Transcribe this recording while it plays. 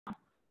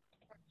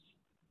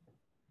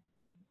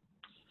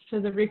So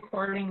the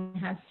recording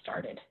has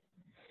started.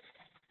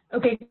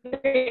 Okay,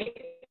 great.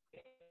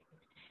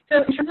 So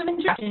in terms of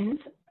introductions,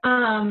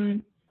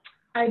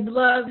 I'd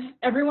love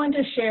everyone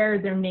to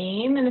share their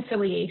name and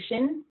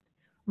affiliation,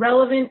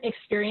 relevant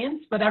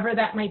experience, whatever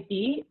that might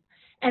be,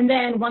 and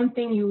then one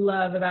thing you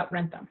love about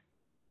Wrentham.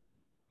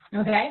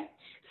 Okay,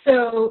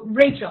 so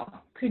Rachel,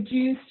 could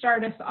you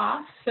start us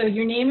off? So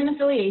your name and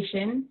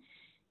affiliation,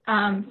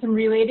 some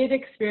related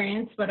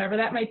experience, whatever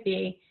that might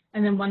be,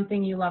 and then one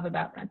thing you love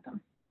about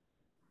Wrentham.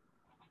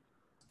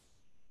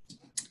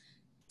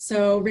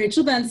 So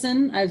Rachel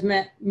Benson, I've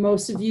met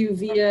most of you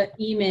via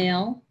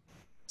email.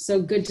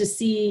 So good to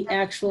see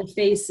actual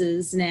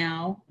faces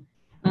now.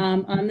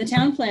 I'm the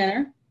town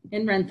planner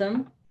in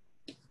Wrentham.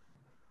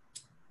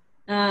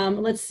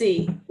 Let's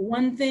see,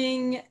 one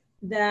thing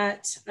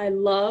that I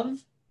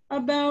love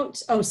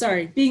about,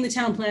 being the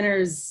town planner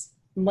is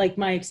like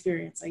my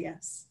experience, I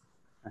guess.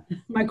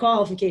 My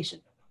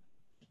qualification,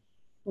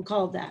 we'll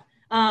call it that.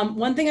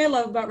 One thing I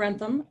love about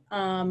Wrentham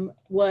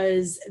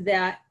was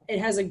that it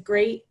has a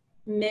great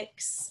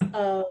mix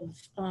of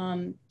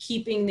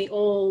keeping the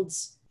old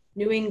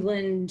New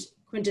England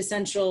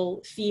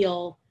quintessential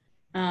feel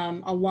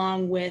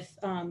along with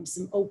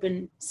some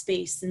open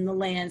space in the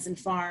lands and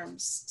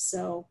farms.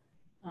 So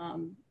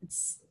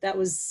that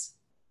was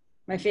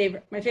my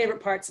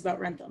favorite parts about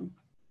Wrentham.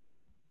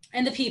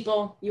 And the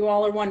people, you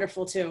all are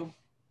wonderful too.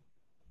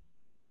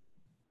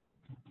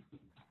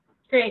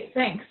 Great,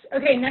 thanks.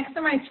 Okay, next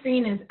on my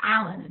screen is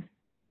Alan.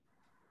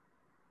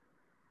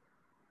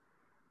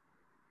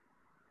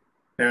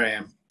 There I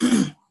am.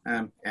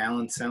 I'm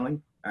Alan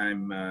Selling.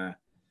 I'm a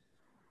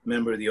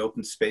member of the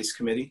Open Space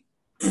Committee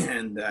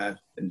and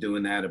been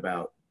doing that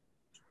about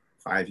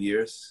 5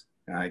 years.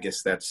 I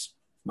guess that's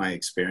my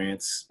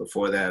experience.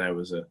 Before that, I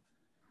was a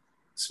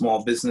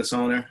small business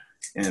owner.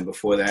 And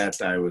before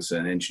that, I was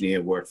an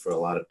engineer, worked for a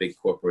lot of big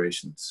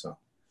corporations. So a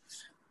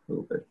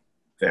little bit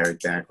varied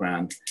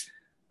background.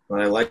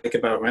 What I like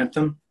about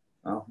Wrentham,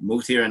 well,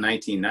 moved here in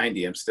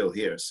 1990. I'm still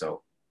here.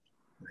 So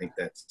I think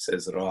that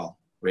says it all.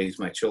 Raised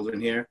my children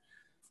here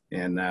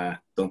and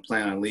don't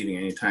plan on leaving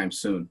anytime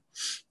soon.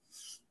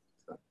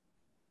 So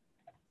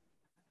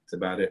that's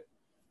about it.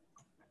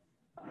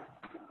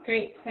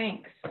 Great,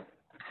 thanks.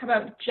 How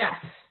about Jeff?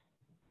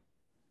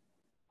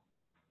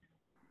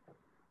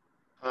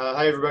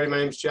 Hi, everybody. My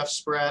name is Jeff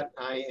Spratt.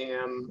 I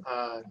am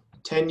a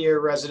 10-year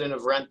resident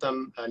of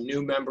Wrentham, a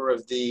new member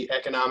of the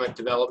Economic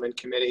Development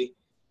Committee.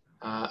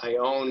 I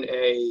own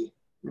a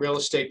real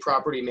estate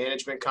property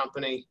management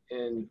company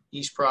in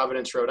East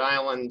Providence, Rhode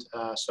Island.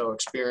 So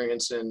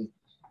experience in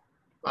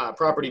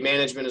property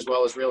management as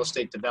well as real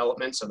estate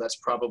development. So that's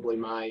probably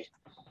my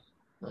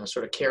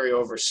sort of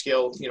carryover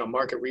skill,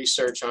 market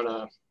research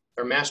or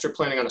master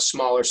planning on a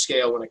smaller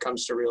scale when it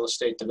comes to real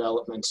estate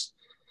developments.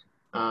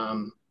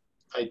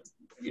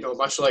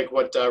 Much like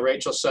what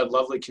Rachel said,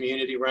 lovely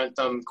community,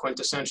 Wrentham,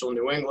 quintessential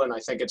New England.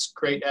 I think it's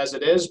great as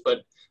it is,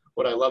 but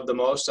what I love the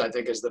most, I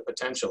think, is the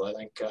potential. I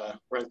think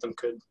Wrentham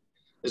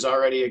is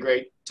already a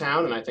great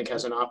town, and I think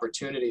has an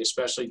opportunity,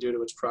 especially due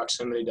to its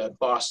proximity to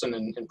Boston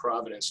and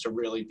Providence, to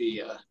really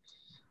be a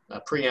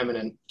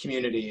preeminent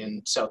community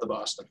in south of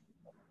Boston.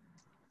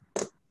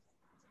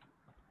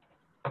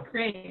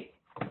 Great.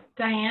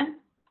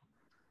 Diane?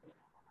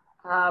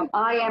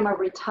 I am a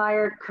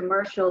retired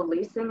commercial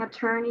leasing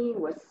attorney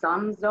with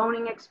some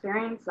zoning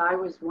experience. I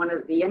was one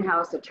of the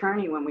in-house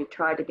attorney when we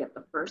tried to get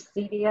the first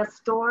CVS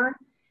store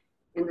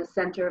in the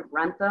center of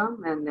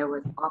Wrentham, and there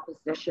was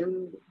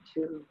opposition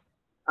to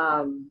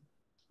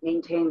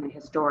maintain the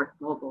historic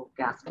mobile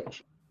gas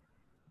station.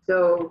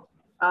 So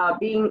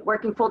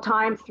working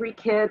full-time, 3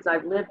 kids,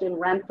 I've lived in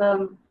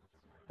Wrentham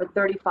for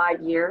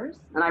 35 years.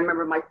 And I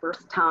remember my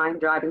first time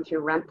driving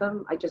through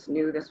Wrentham, I just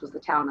knew this was the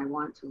town I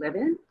wanted to live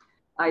in.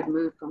 I'd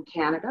moved from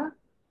Canada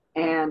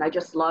and I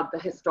just loved the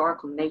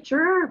historical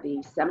nature,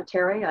 the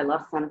cemetery. I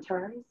love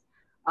cemeteries,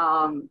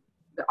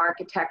 the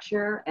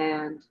architecture,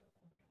 and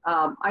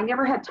I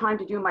never had time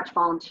to do much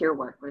volunteer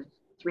work with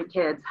 3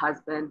 kids,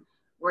 husband,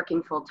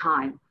 working full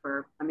time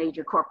for a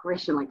major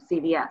corporation like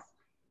CVS.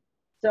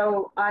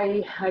 So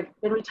I've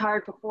been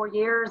retired for 4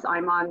 years.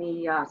 I'm on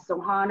the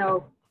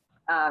Sohano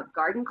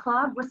Garden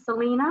Club with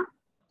Selena.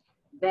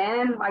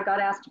 Then I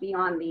got asked to be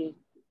on the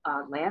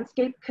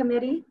landscape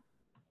committee.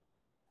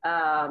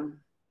 And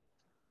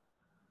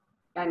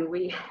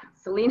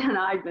Selena and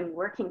I have been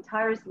working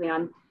tirelessly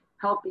on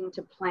helping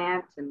to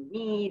plant and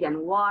weed and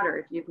water.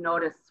 If you've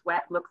noticed,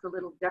 Sweat looks a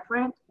little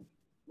different.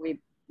 We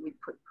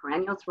put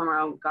perennials from our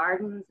own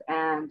gardens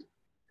and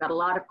got a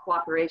lot of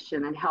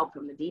cooperation and help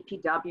from the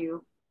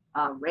DPW.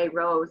 Ray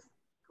Rose,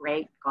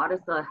 great, got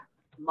us the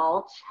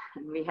mulch,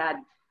 and we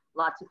had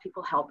lots of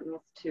people helping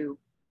us to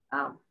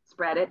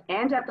spread it,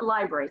 and at the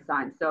library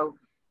sign. So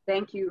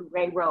thank you,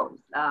 Ray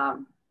Rose. A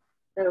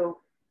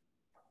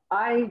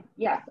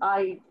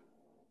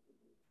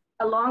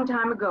long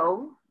time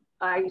ago,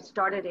 I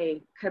started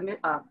a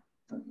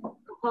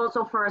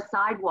proposal for a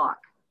sidewalk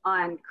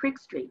on Creek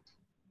Street.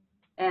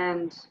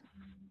 And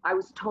I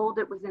was told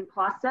it was in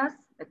process,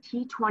 a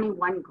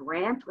T21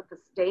 grant with the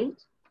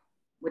state.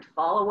 would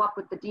follow up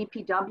with the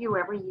DPW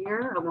every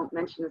year. I won't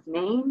mention his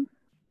name.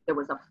 There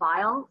was a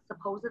file,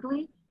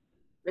 supposedly.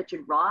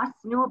 Richard Ross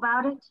knew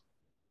about it.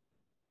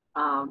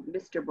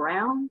 Mr.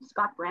 Brown,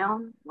 Scott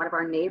Brown, one of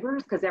our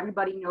neighbors, because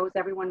everybody knows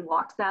everyone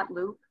walks that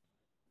loop,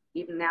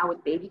 even now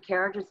with baby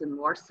carriages and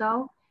more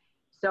so.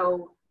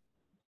 So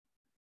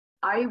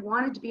I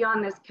wanted to be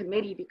on this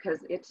committee because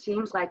it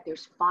seems like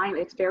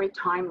it's very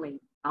timely.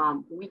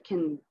 We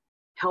can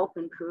help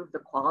improve the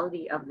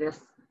quality of this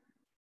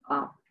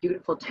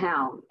beautiful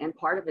town. And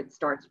part of it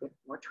starts with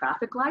more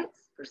traffic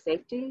lights for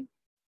safety,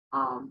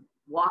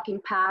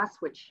 walking paths,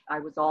 which I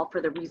was all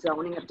for the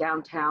rezoning of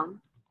downtown.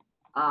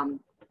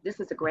 This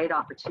is a great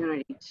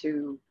opportunity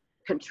to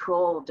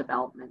control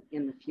development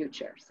in the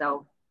future.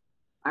 So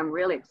I'm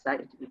really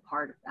excited to be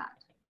part of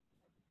that.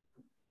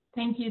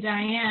 Thank you,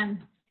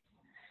 Diane.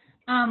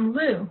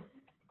 Lou.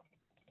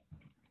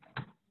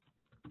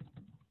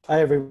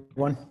 Hi,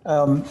 everyone.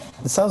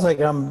 It sounds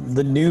like I'm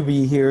the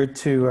newbie here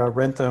to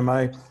Wrentham.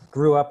 I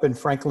grew up in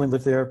Franklin,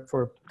 lived there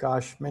for,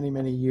 gosh, many,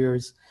 many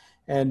years,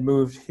 and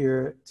moved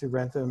here to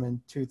Wrentham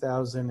in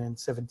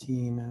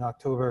 2017 in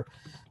October.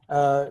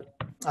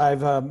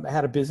 I've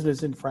had a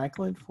business in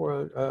Franklin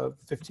for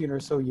 15 or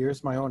so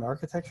years, my own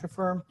architecture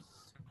firm.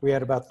 We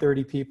had about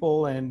 30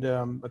 people, and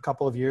a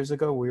couple of years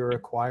ago, we were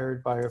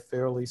acquired by a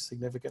fairly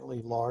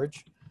significantly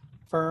large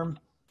firm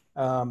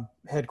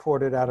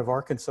headquartered out of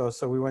Arkansas.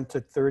 So we went to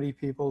 30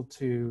 people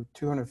to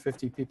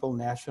 250 people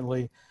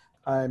nationally.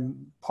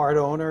 I'm part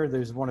owner.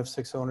 There's one of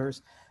 6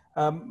 owners.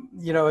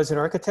 You know, as an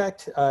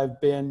architect, I've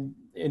been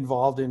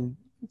involved in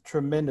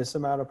tremendous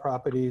amount of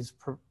properties,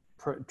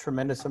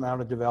 tremendous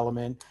amount of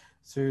development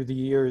through the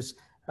years.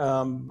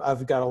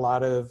 I've got a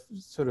lot of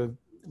sort of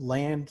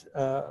land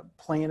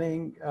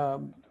planning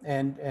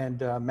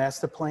and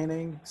master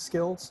planning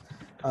skills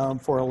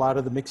for a lot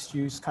of the mixed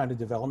use kind of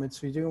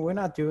developments we do. We're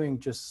not doing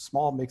just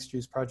small mixed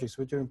use projects.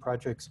 We're doing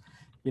projects,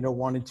 you know,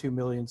 1 and 2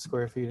 million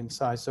square feet in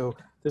size. So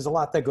there's a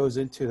lot that goes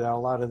into that. A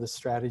lot of the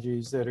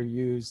strategies that are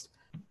used,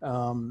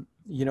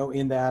 you know,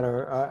 in that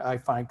I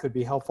find could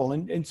be helpful.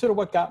 And sort of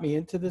what got me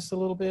into this a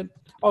little bit.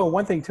 Oh,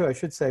 one thing too, I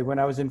should say, when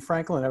I was in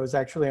Franklin, I was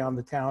actually on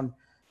the town,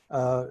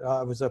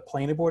 I was a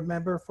planning board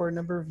member for a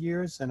number of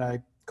years, and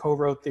I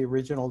co-wrote the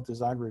original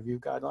design review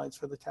guidelines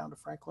for the town of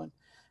Franklin.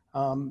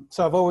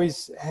 So I've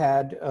always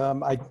had,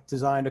 I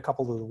designed a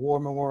couple of the war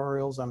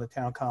memorials on the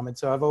town common.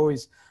 So I've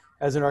always,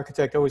 as an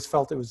architect, always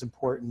felt it was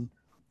important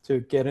to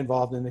get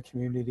involved in the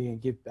community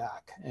and give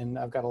back. And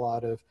I've got a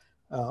lot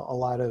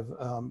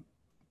of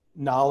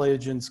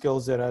knowledge and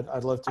skills that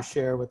I'd love to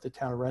share with the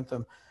town of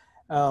Wrentham.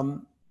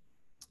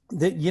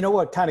 You know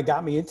what kind of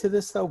got me into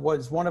this though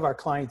was one of our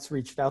clients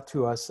reached out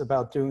to us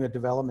about doing a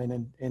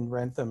development in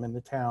Wrentham in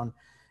the town,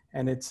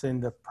 and it's in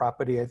the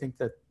property. I think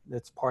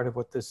that's part of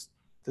what this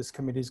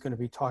committee is going to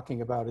be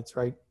talking about. It's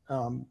right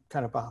kind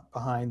of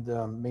behind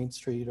Main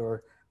Street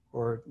or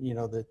you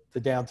know the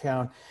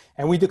downtown,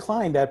 and we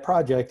declined that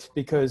project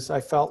because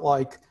I felt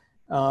like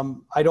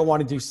I don't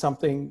want to do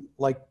something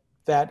like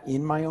that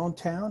in my own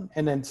town.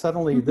 And then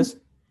suddenly this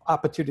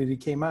opportunity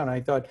came out, and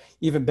I thought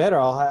even better,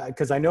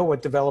 because I know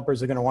what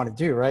developers are going to want to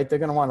do, right? They're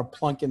going to want to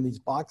plunk in these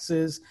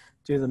boxes,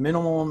 do the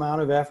minimal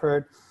amount of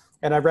effort,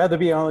 and I'd rather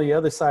be on the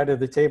other side of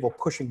the table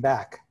pushing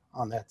back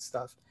on that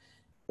stuff.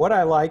 What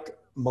I like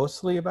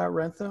mostly about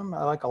Wrentham,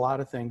 I like a lot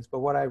of things, but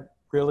what I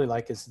really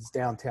like is it's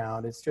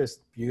downtown. It's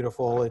just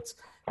beautiful.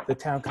 The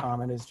town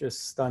common is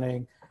just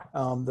stunning.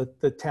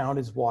 The town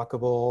is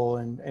walkable,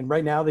 and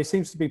right now there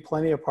seems to be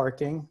plenty of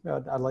parking.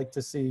 I'd like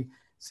to see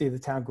the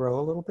town grow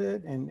a little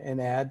bit and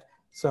add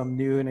some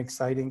new and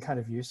exciting kind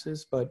of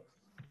uses, but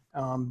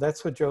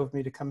that's what drove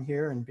me to come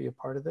here and be a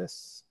part of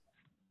this.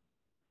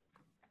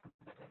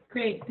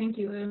 Great, thank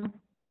you, Lou.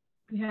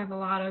 We have a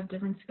lot of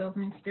different skills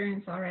and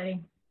experience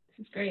already.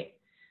 This is great.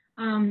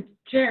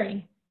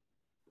 Jerry.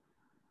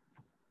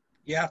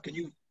 Yeah, can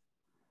you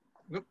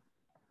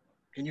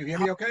hear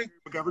me okay?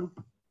 McGovern?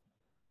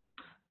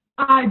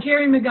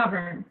 Jerry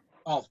McGovern.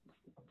 Oh.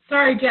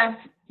 Sorry, Jeff,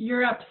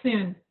 you're up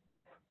soon.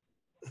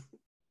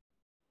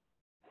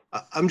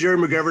 I'm Jerry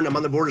McGovern. I'm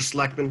on the Board of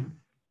Selectmen.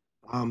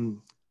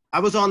 I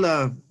was on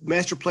the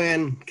Master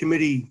Plan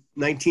Committee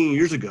 19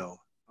 years ago.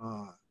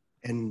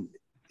 And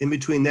in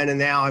between then and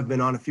now, I've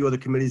been on a few other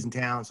committees in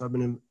town. So I've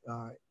been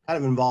kind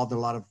of involved in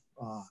a lot of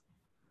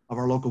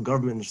our local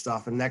government and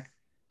stuff. And that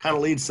kind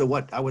of leads to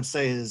what I would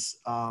say is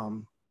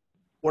one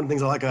of the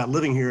things I like about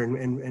living here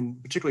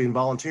and particularly in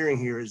volunteering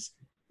here is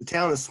the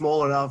town is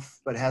small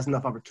enough, but has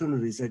enough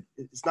opportunities that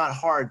it's not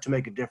hard to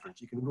make a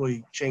difference. You can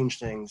really change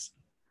things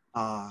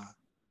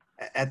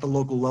at the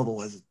local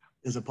level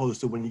as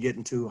opposed to when you get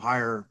into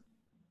higher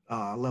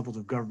levels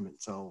of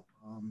government. So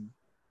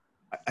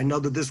I know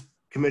that this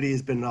committee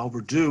has been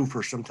overdue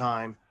for some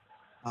time,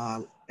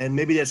 and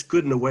maybe that's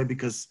good in a way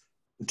because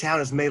the town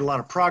has made a lot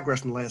of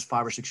progress in the last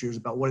 5 or 6 years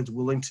about what it's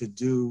willing to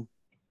do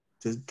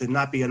to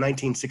not be a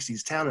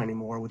 1960s town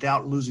anymore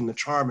without losing the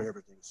charm and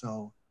everything.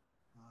 So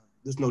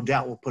there's no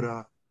doubt we'll put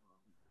a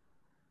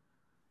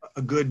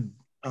good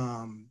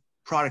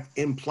product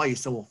in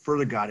place that will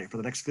further guide it for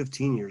the next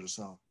 15 years or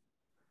so.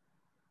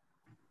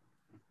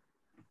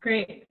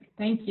 Great,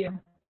 thank you.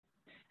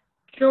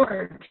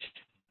 George.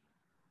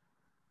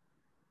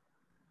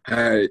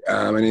 Hi,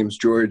 my name is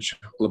George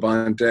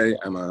Labonte.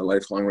 I'm a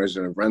lifelong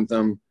resident of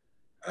Wrentham.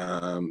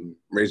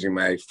 Raising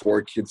my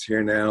 4 kids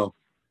here now.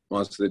 I'm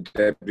also the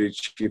deputy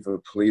chief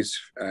of police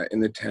in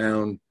the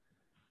town.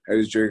 I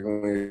was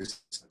jokingly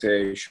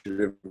say should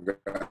have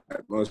got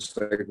most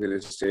likely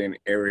to stay in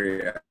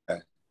area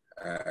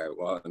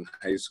while in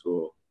high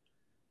school.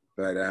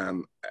 But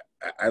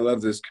I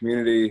love this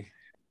community.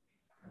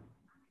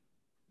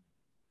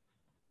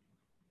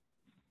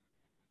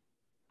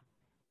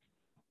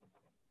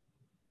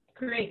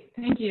 Great,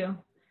 thank you.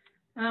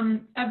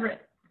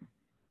 Everett.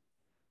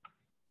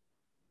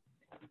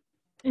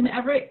 In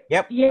Everett?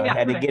 Yep, Yeah, I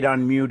had to get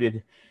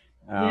unmuted.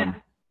 Yeah.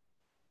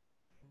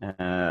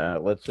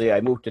 Let's see,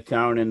 I moved to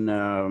town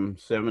in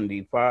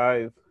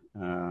 75,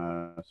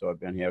 so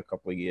I've been here a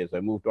couple of years. I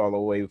moved all the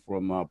way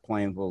from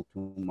Plainville,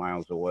 2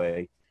 miles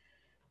away.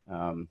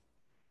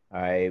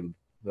 I've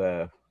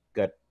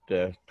got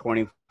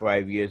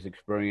 25 years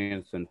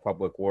experience in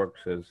public works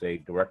as a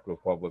director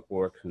of public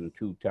works in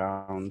 2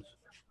 towns,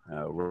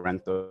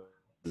 Wrentham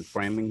and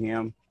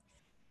Framingham.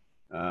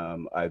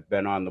 I've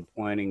been on the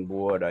planning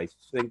board. I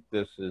think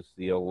this is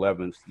the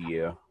 11th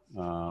year.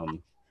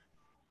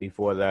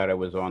 Before that, I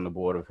was on the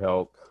Board of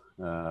Health.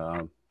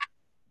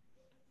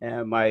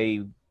 And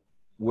my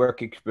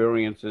work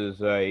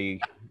experiences, I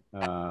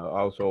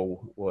also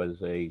was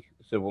a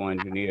civil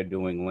engineer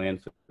doing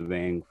land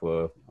surveying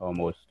for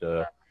almost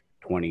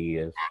 20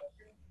 years.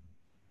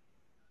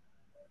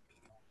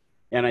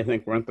 And I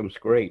think Wrentham's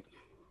great.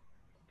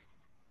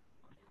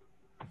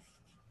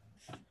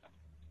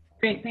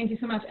 Great, thank you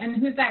so much. And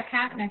who's that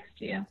cat next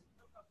to you?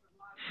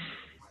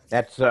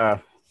 That's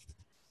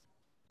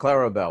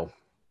Clarabelle.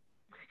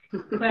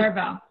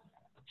 Clarabelle.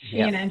 She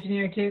Yeah. an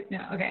engineer too?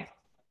 No, okay.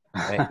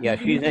 Yeah,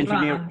 she's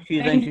engineering.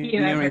 She's Thank you,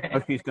 engineering. Everett.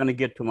 How she's going to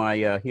get to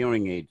my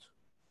hearing aids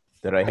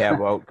that I have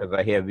out because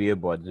I have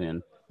earbuds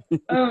in.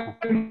 Oh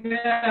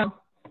no.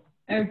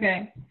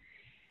 Okay.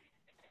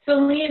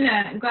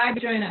 Selena, glad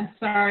you joined us.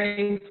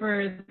 Sorry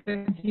for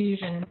the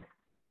confusion.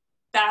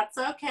 That's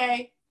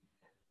okay.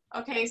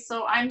 Okay,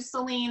 so I'm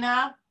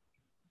Selena,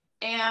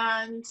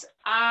 and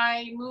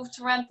I moved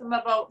to Wrentham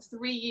about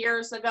 3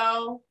 years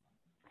ago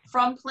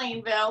from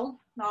Plainville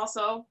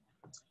also.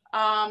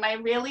 I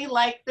really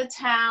like the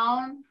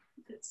town.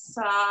 It's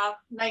a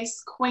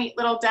nice, quaint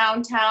little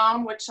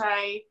downtown, which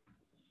I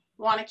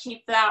want to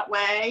keep that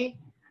way.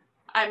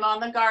 I'm on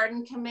the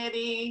garden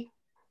committee.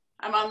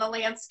 I'm on the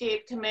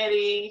landscape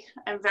committee.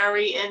 I'm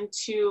very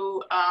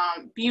into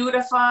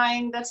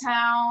beautifying the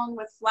town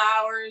with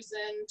flowers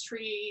and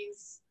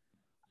trees.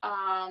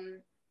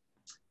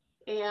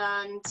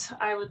 And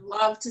I would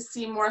love to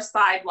see more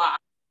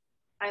sidewalks.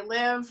 I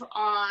live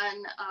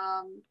on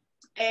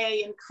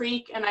A and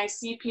Creek, and I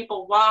see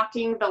people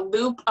walking the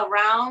loop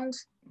around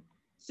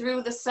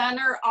through the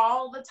center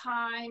all the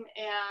time,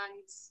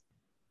 and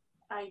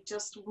I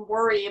just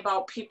worry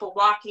about people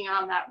walking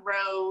on that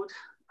road.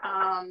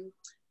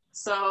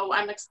 So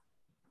I'm excited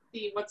to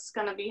see what's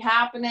going to be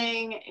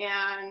happening,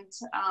 and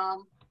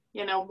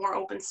you know, more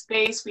open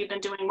space. We've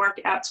been doing work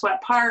at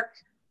Sweat Park,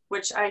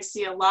 which I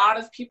see a lot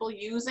of people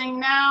using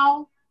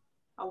now.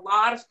 A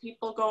lot of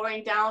people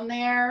going down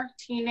there,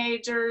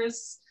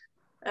 teenagers,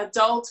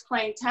 adults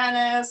playing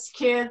tennis,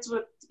 kids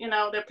with, you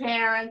know, their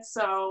parents.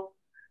 So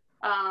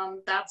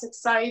that's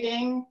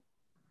exciting.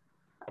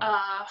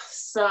 And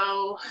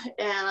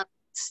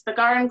the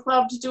garden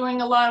club's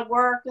doing a lot of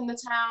work in the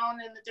town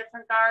in the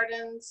different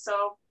gardens.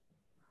 So,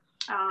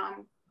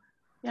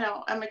 you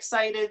know, I'm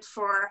excited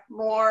for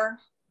more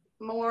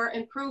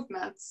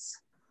improvements.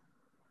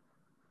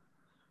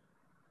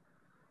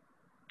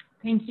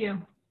 Thank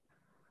you.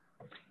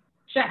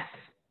 Jeff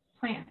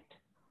Plant.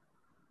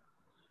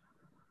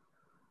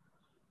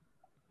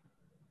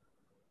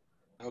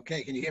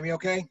 Okay, can you hear me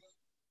okay?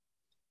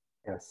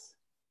 Yes.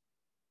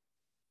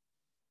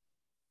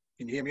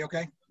 Can you hear me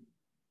okay?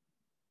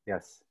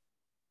 Yes.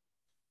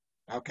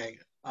 Okay,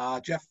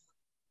 Jeff,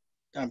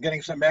 I'm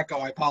getting some echo.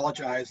 I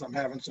apologize. I'm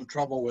having some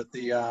trouble with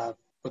the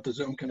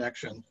Zoom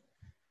connection.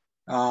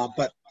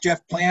 But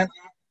Jeff Plant,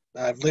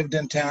 I've lived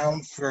in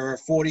town for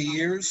 40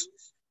 years.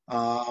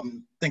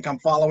 Think I'm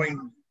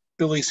following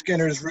Billy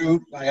Skinner's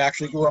route. I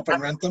actually grew up in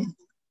Wrentham.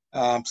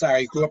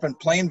 Grew up in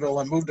Plainville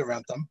and moved to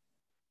Wrentham.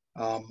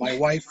 My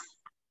wife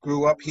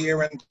grew up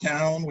here in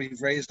town.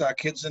 We've raised our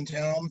kids in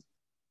town.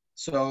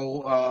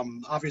 So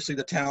obviously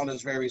the town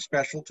is very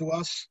special to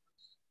us.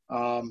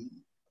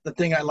 The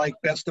thing I like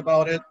best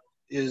about it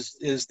is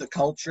the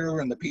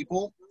culture and the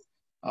people.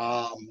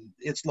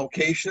 Its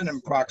location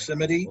and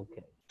proximity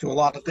to a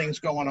lot of things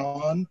going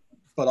on,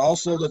 but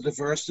also the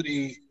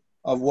diversity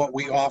of what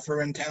we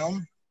offer in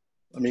town.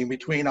 I mean,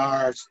 between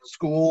our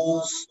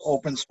schools,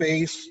 open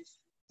space,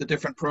 the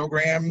different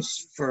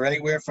programs for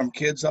anywhere from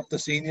kids up to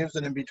seniors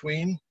and in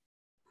between,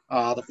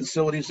 the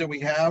facilities that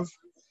we have.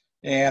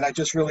 And I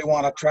just really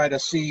want to try to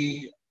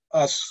see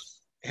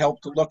us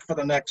help to look for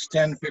the next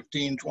 10,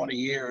 15, 20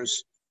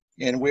 years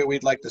in where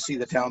we'd like to see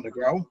the town to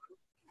grow.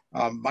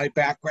 My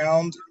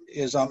background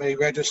is I'm a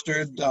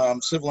registered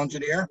civil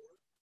engineer.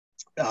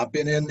 I've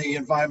been in the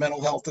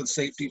environmental health and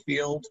safety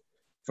field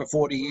for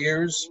 40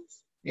 years,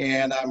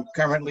 and I'm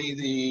currently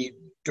the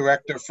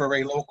director for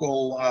a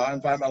local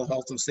environmental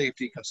health and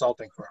safety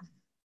consulting firm.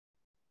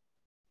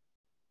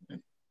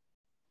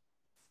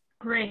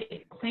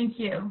 Great, thank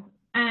you.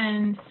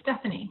 And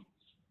Stephanie.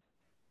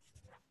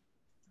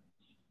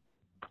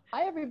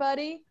 Hi,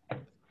 everybody.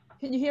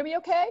 Can you hear me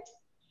okay?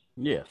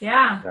 Yes.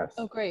 Yeah. Yes.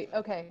 Oh, great.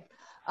 Okay.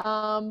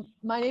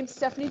 My name's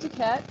Stephanie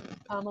Duquette.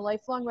 I'm a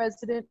lifelong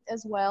resident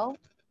as well.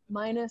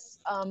 Minus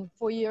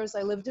 4 years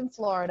I lived in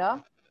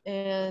Florida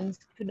and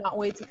could not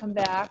wait to come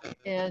back,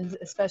 and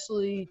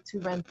especially to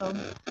Wrentham.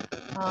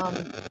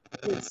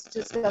 It's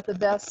just got the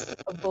best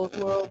of both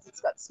worlds.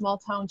 It's got small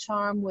town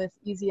charm with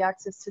easy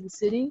access to the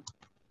city.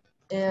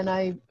 And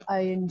I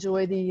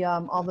enjoy the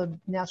all the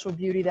natural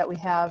beauty that we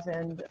have,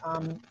 and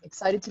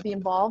excited to be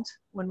involved.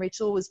 When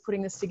Rachel was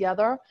putting this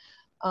together,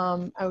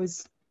 I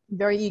was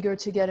very eager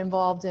to get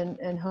involved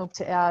and hope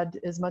to add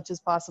as much as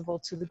possible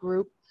to the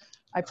group.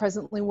 I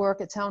presently work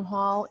at Town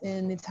Hall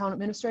in the Town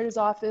Administrator's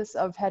Office.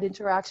 I've had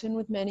interaction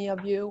with many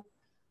of you,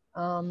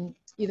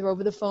 either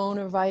over the phone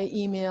or via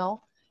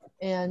email,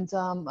 and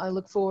I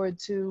look forward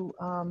to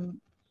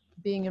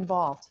being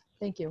involved.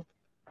 Thank you.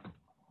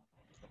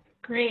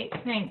 Great,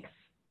 thanks.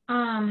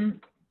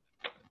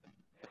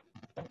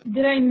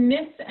 Did I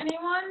miss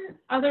anyone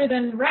other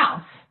than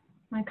Ralph,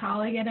 my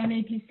colleague at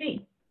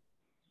MAPC?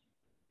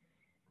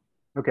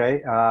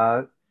 Okay,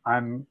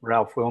 I'm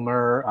Ralph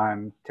Wilmer.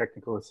 I'm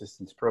Technical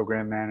Assistance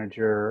Program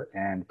Manager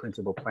and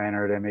Principal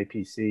Planner at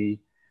MAPC.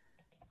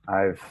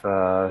 I've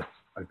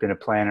been a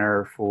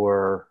planner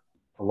for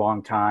a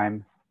long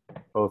time,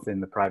 both in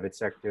the private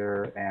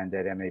sector and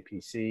at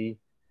MAPC,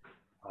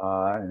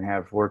 and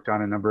have worked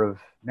on a number of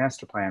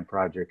master plan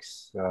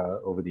projects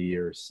over the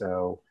years.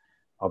 So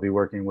I'll be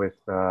working with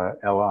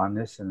Ella on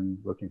this and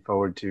looking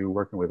forward to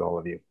working with all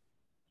of you.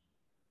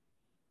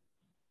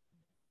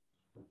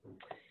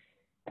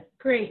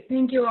 Great,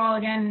 thank you all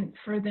again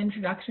for the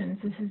introductions.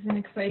 This is an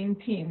exciting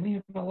team. We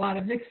have a lot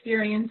of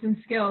experience and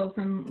skills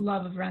and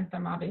love of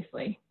Wrentham,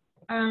 obviously.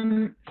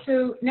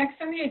 So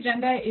next on the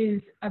agenda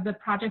is the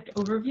project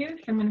overview.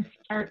 So I'm going to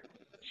start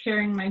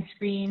sharing my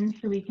screen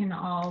so we can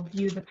all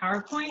view the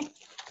PowerPoint.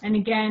 And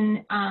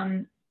again,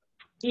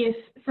 if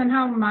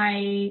somehow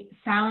my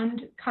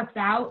sound cuts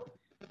out,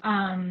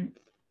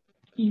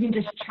 you can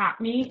just chat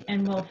me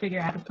and we'll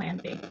figure out a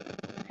plan B.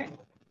 Okay.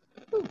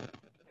 Ooh.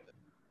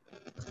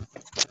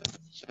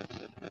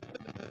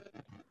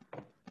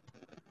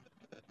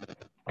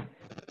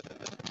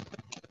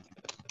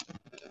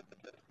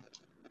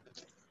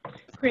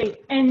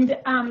 Great, and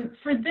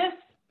for this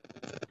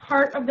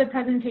part of the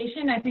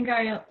presentation, I think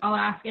I'll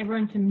ask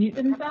everyone to mute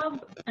themselves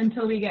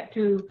until we get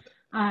to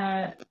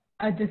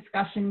a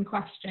discussion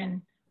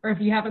question, or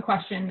if you have a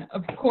question,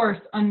 of course,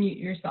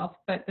 unmute yourself,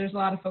 but there's a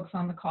lot of folks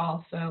on the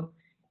call, so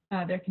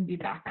there can be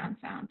background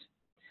sound.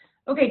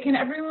 Okay, can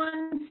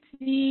everyone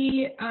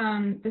see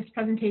this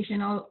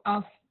presentation?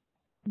 I'll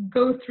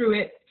go through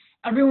it.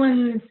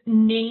 Everyone's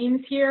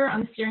names here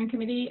on the steering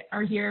committee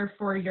are here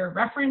for your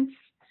reference.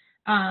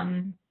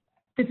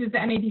 This is the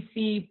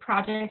MAPC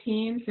project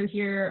team, so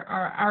here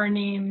are our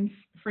names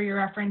for your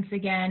reference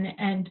again,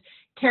 and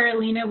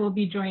Carolina will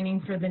be joining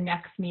for the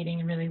next meeting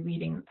and really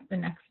leading the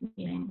next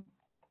meeting.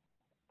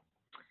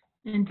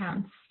 And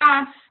town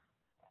staff.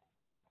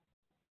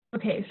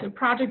 Okay, so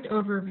project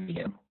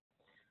overview.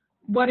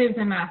 What is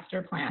a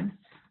master plan?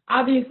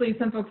 Obviously,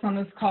 some folks on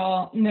this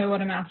call know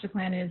what a master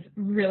plan is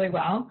really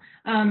well,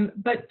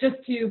 but just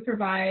to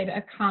provide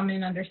a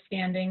common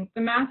understanding,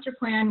 the master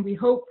plan, we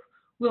hope,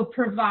 will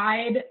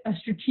provide a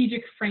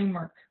strategic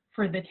framework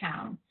for the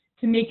town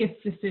to make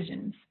its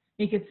decisions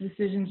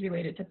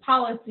related to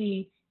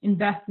policy,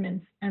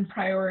 investments, and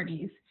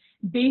priorities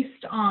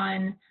based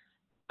on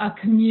a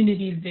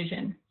community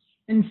vision.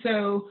 And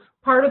so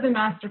part of the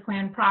master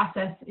plan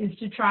process is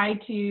to try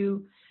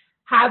to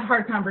have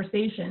hard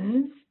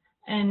conversations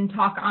and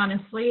talk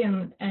honestly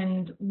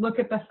and look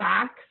at the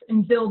facts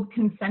and build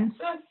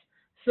consensus.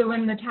 So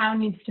when the town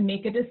needs to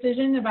make a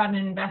decision about an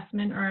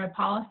investment or a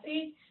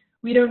policy,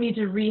 we don't need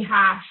to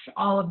rehash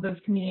all of those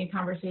community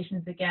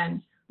conversations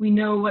again. We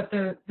know what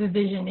the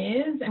vision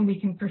is and we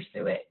can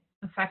pursue it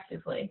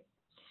effectively.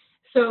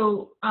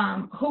 So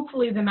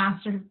hopefully the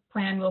master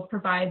plan will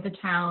provide the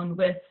town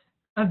with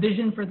a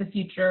vision for the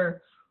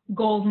future,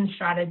 goals and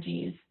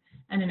strategies,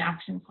 and an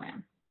action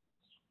plan.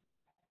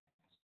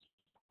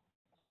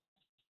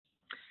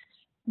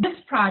 This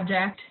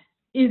project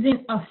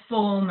isn't a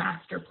full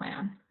master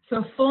plan. So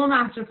a full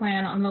master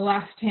plan on the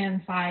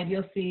left-hand side,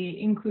 you'll see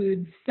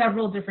includes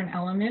several different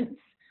elements,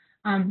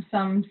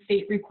 some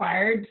state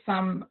required,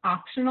 some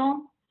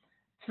optional,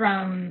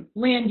 from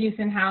land use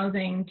and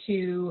housing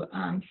to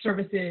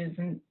services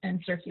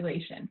and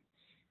circulation.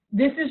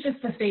 This is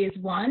just a phase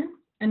one,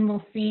 and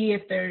we'll see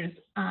if there's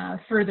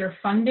further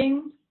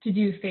funding to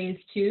do phase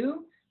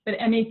two, but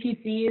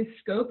MAPC is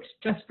scoped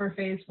just for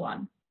phase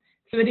one.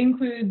 So it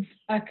includes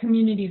a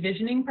community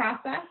visioning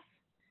process,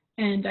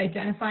 and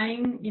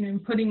identifying,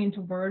 and putting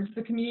into words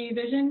the community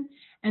vision,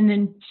 and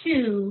then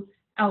 2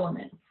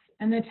 elements.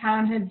 And the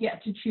town has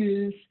yet to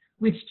choose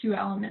which 2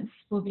 elements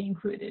will be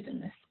included in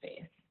this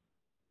phase.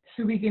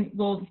 So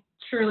we'll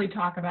surely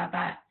talk about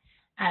that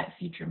at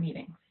future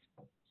meetings.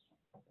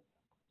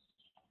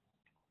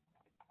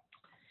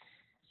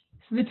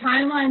 So the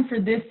timeline for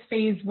this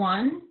phase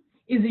 1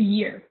 is a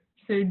year.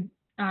 So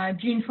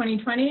June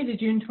 2020 to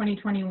June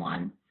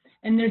 2021.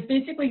 And there's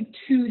basically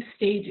 2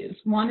 stages.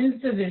 One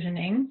is the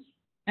visioning,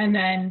 and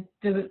then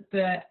the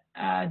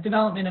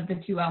development of the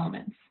 2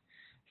 elements.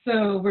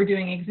 So we're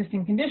doing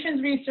existing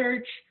conditions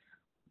research.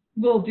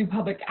 We'll do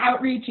public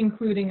outreach,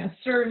 including a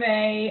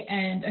survey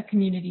and a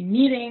community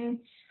meeting.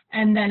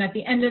 And then at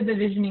the end of the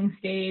visioning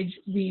stage,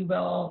 we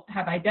will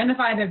have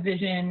identified a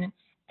vision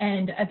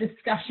and a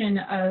discussion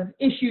of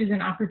issues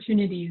and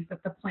opportunities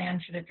that the plan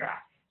should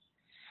address.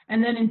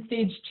 And then in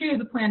stage 2,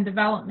 the plan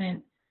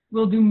development,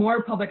 we'll do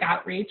more public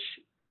outreach,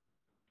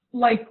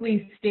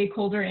 likely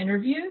stakeholder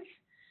interviews,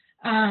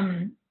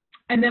 and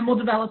then we'll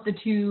develop the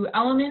 2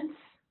 elements.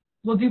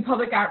 We'll do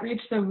public outreach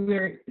so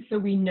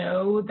we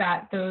know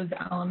that those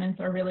elements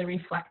are really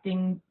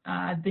reflecting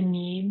the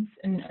needs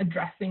and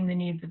addressing the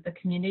needs of the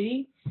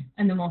community,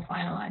 and then we'll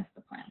finalize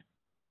the plan.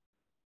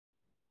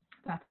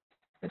 That's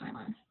the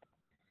timeline.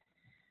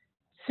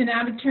 So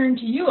now to turn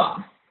to you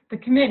all, the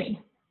committee.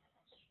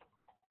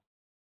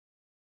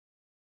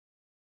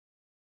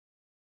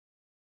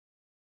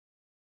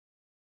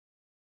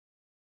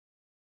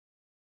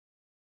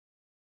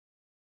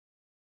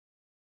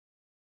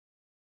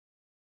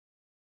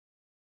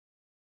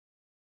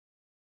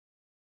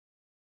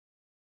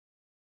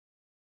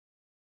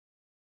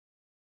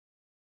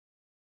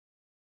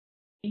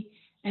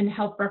 And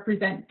help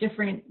represent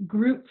different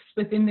groups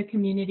within the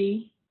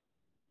community.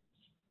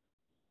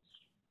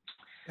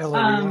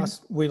 Ella,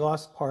 we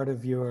lost part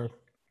of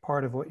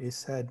what you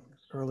said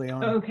early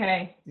on.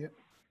 Okay. Yep.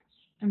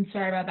 I'm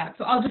sorry about that.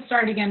 So I'll just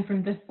start again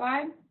from this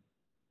slide.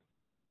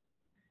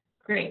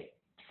 Great.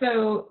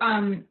 So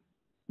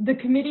the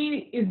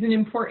committee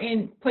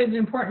plays an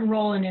important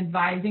role in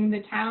advising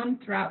the town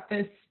throughout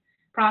this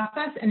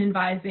process and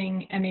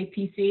advising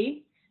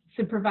MAPC,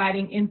 so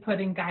providing input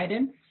and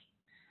guidance.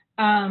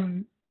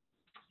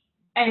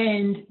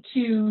 And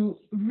to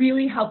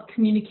really help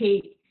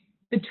communicate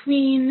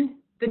between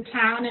the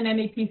town and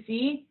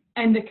MAPC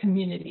and the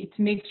community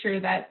to make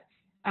sure that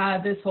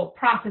this whole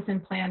process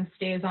and plan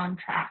stays on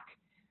track.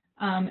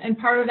 And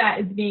part of that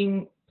is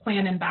being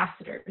plan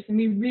ambassadors. And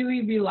we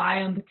really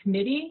rely on the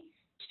committee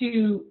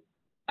to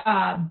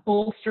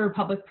bolster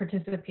public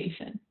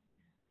participation.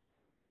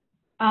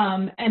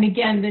 And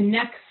again, the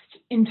next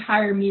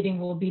entire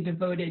meeting will be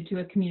devoted to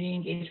a community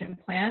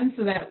engagement plan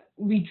so that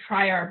we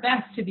try our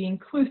best to be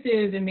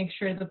inclusive and make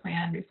sure the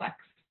plan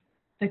reflects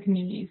the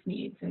community's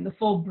needs and the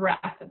full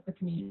breadth of the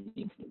community's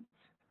needs.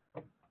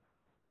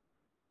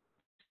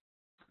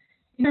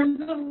 In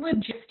terms of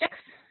logistics,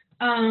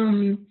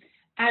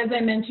 as I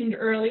mentioned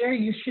earlier,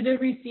 you should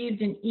have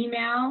received an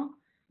email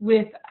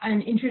with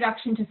an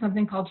introduction to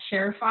something called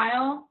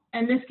ShareFile.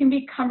 And this can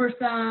be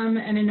cumbersome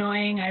and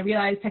annoying. I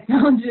realize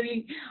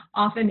technology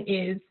often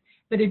is,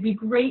 but it'd be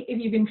great if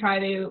you can try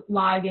to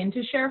log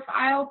into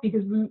ShareFile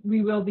because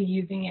we will be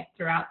using it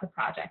throughout the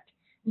project.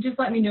 And just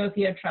let me know if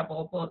you have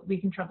trouble, we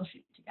can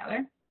troubleshoot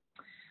together.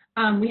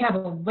 We have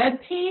a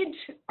web page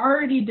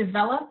already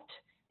developed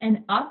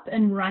and up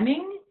and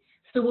running.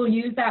 So we'll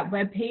use that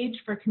web page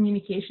for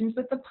communications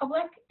with the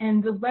public.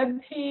 And the web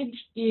page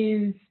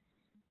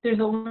there's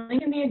a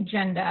link in the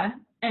agenda,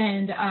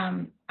 and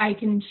I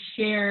can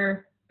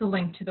share the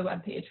link to the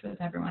web page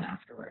with everyone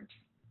afterwards.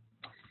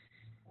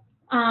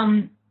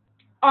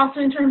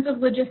 Also, in terms of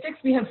logistics,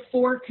 we have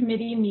 4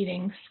 committee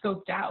meetings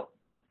scoped out,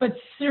 but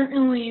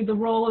certainly the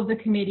role of the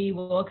committee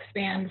will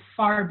expand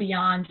far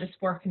beyond just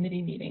 4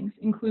 committee meetings,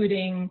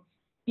 including,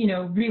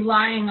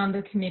 relying on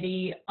the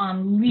committee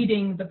on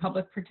leading the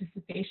public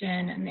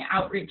participation and the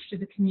outreach to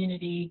the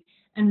community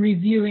and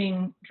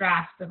reviewing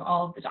drafts of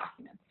all of the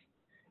documents.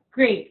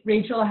 Great,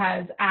 Rachel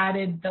has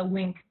added the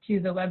link to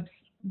the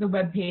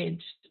web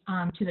page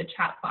to the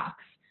chat box,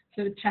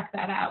 so check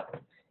that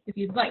out if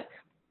you'd like.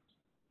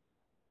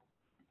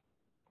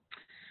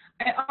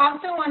 I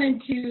also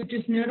wanted to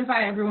just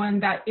notify everyone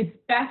that it's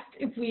best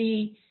if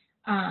we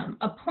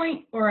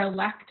appoint or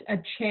elect a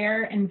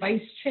chair and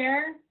vice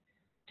chair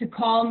to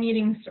call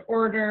meetings to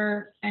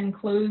order and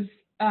close,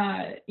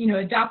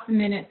 adopt the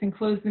minutes and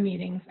close the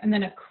meetings, and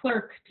then a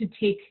clerk to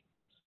take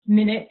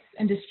minutes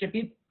and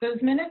distribute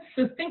those minutes.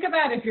 So think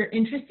about if you're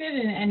interested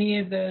in any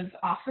of those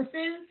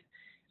offices.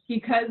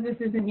 Because this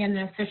isn't yet an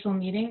official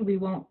meeting, we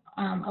won't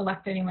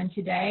elect anyone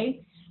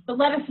today, but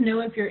let us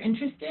know if you're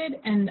interested,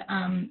 and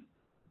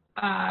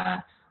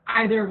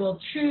either we'll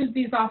choose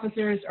these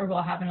officers or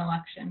we'll have an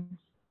election.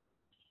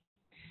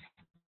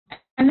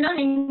 Another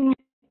thing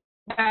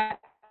that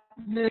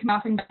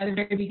often at the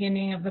very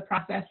beginning of the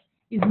process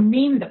is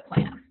name the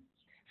plan.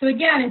 So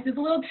again, it's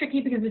a little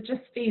tricky because it's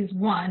just phase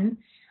 1,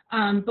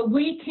 but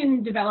we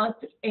can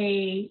develop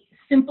a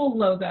simple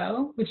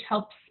logo which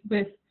helps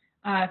with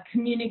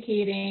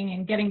communicating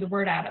and getting the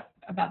word out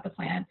about the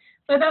plan.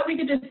 So I thought we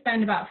could just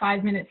spend about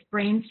 5 minutes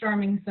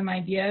brainstorming some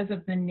ideas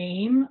of the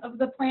name of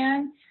the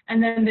plan,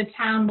 and then the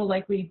town will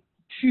likely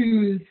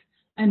choose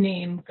a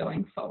name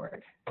going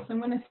forward. So I'm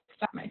going to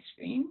stop my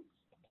screen.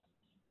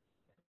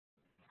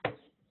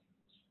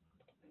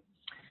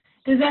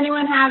 Does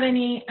anyone have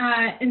any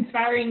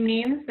inspiring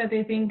names that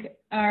they think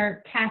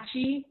are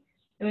catchy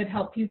that would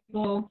help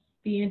people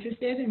be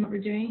interested in what we're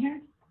doing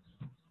here?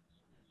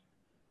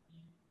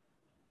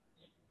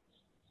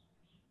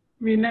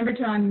 Remember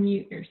to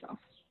unmute yourself.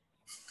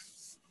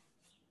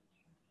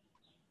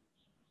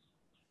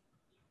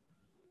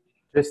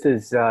 Just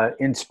as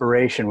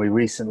inspiration, we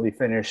recently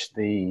finished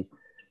the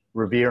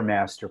Revere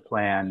Master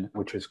Plan,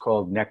 which was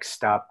called Next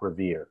Stop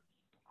Revere.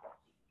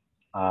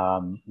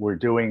 We're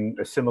doing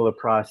a similar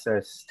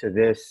process to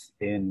this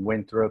in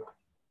Winthrop,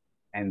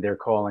 and they're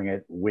calling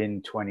it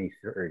Win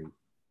 2030.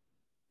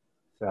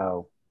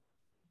 So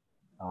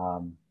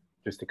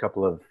just a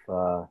couple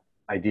of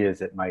ideas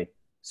that might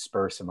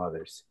spur some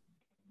others.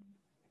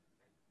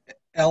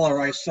 Ella,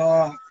 I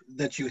saw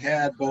that you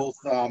had both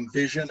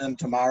vision and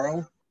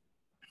tomorrow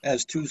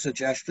as two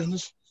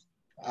suggestions.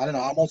 I don't know,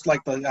 almost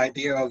like the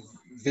idea of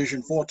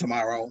vision for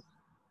tomorrow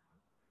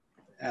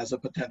as a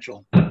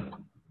potential.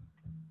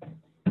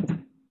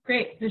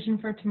 Great, vision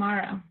for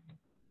tomorrow.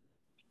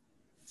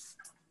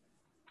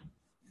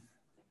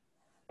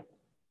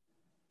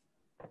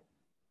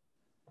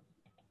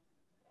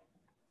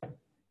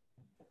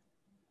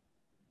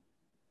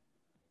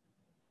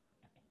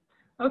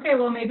 Okay,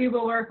 well, maybe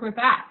we'll work with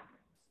that.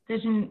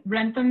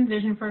 Wrentham,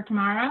 vision for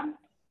tomorrow.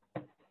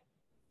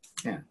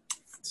 Yeah,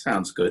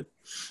 sounds good.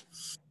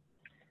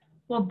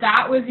 Well,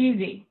 that was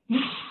easy.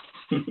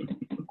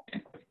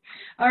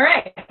 All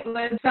right,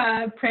 let's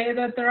pray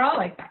that they're all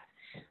like that.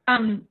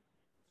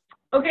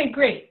 Okay,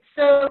 great.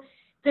 So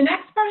the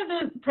next part of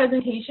the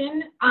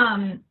presentation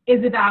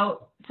is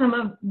about some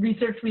of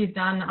research we've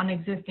done on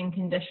existing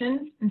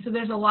conditions. And so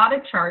there's a lot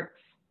of charts,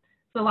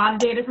 so a lot of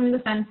data from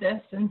the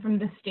census and from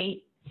the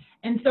state.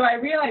 And so I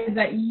realized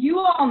that you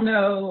all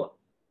know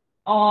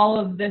all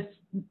of this,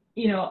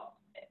 you know,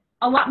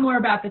 a lot more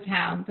about the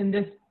town than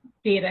this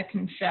data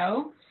can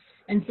show.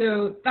 And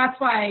so that's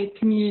why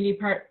community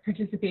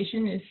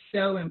participation is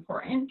so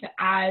important, to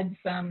add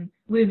some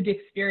lived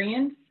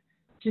experience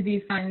to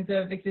these kinds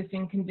of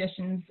existing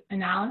conditions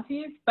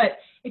analyses. But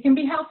it can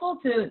be helpful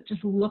to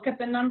just look at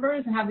the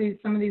numbers and have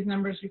some of these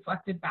numbers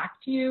reflected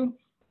back to you.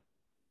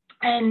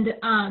 And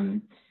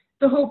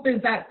the hope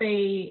is that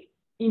they,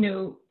 you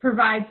know,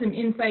 provide some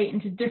insight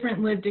into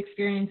different lived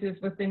experiences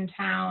within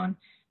town,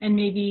 and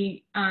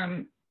maybe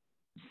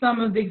some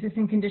of the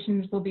existing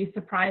conditions will be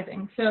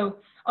surprising. So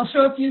I'll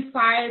show a few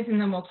slides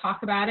and then we'll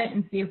talk about it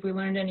and see if we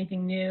learned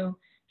anything new.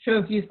 Show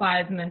a few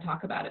slides and then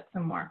talk about it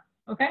some more.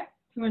 Okay,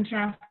 so I'm going to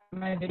turn off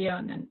my video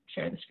and then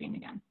share the screen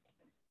again.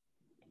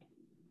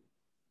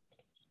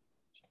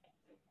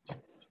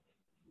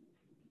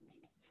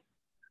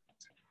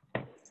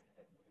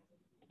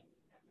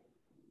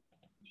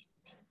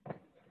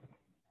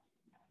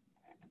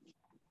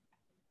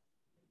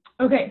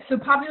 Okay, so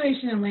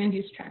population and land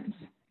use trends.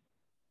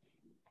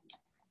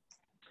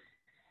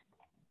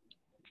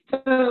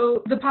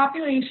 So the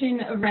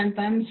population of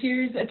Wrentham,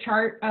 here's a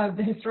chart of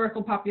the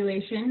historical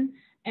population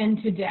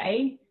and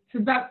today. So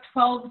about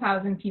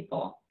 12,000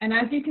 people. And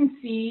as you can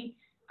see,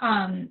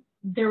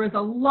 there was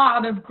a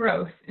lot of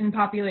growth in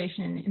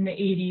population in the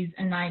 80s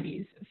and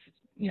 90s,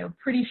 you know,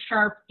 pretty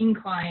sharp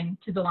incline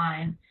to the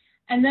line.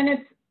 And then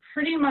it's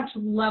pretty much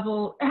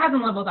level, it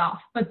hasn't leveled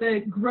off, but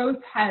the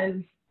growth has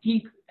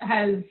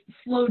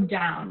slowed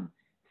down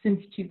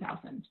since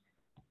 2000.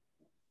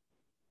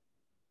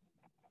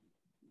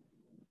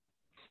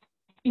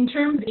 In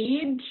terms of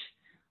age,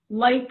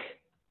 like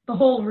the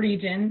whole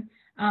region,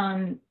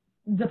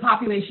 the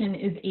population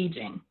is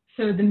aging.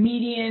 So the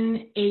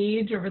median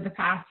age over the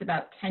past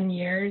about 10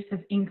 years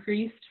has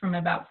increased from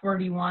about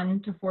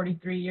 41 to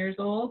 43 years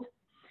old.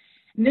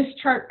 And this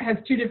chart has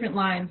two different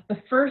lines.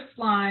 The first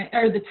line,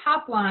 or the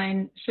top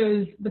line,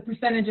 shows the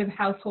percentage of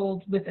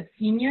households with a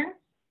senior,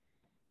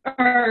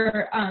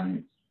 or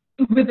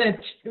with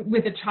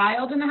a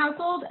child in the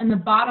household, and the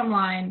bottom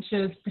line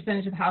shows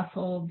percentage of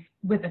households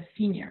with a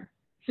senior.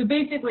 So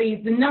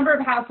basically, the number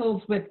of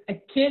households with a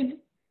kid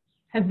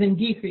has been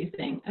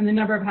decreasing, and the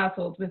number of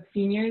households with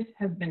seniors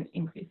has been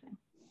increasing.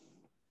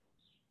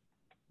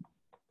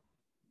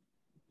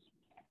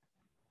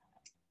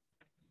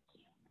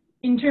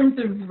 In terms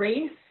of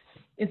race,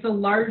 it's a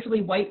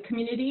largely white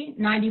community.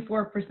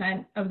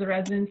 94% of the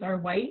residents are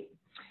white.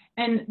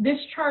 And this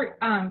chart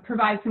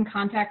provides some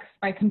context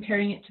by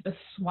comparing it to the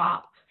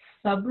SWAP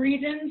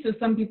subregion. So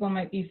some people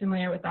might be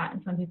familiar with that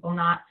and some people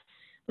not.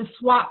 The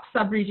SWAP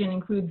subregion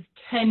includes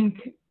 10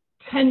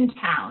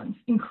 towns,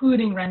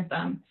 including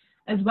Wrentham,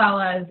 as well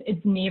as its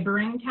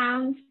neighboring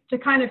towns, to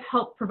kind of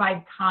help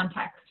provide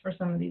context for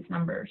some of these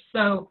numbers.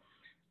 So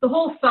the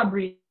whole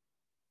subregion.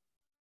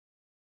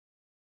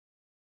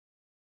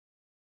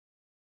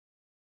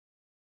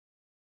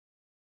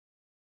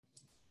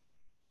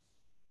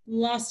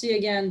 Lost you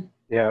again.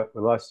 Yeah,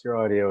 we lost your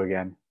audio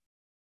again.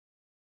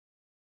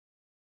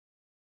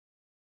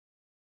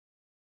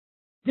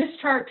 This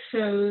chart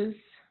shows,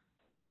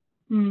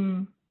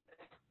 can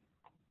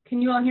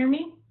you all hear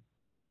me?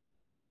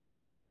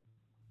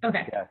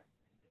 Okay. Yeah.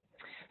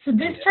 So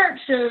this chart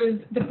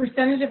shows the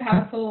percentage of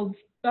households,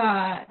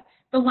 the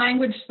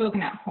language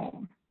spoken at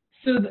home.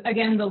 So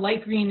again, the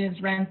light green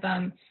is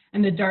Wrentham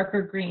and the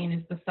darker green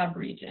is the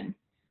subregion.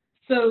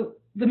 So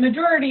the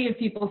majority of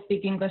people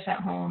speak English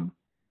at home,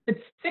 but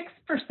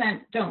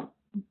 6% don't.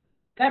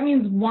 That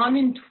means 1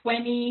 in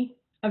 20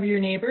 of your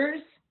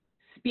neighbors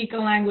speak a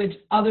language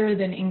other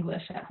than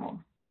English at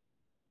home.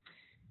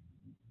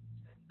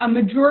 A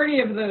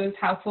majority of those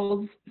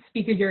households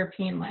speak a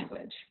European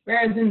language,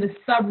 whereas in the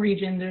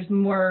sub-region, there's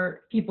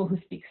more people who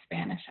speak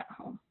Spanish at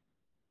home.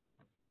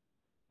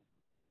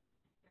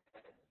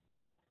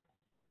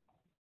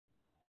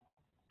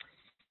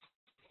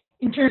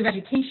 In terms of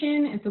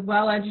education, it's a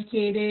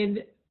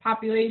well-educated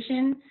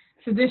population.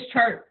 So this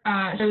chart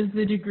shows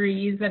the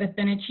degrees that have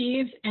been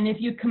achieved. And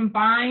if you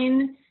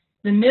combine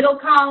the middle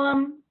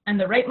column and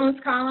the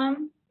rightmost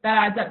column, that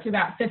adds up to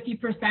about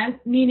 50%,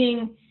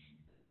 meaning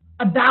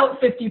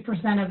about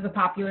 50% of the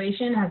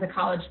population has a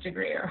college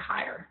degree or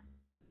higher.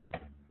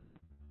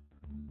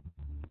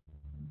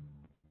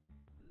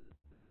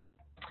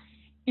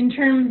 In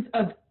terms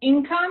of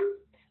income,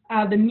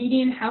 the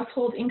median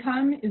household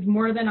income is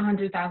more than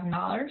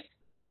 $100,000,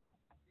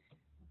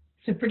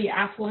 so pretty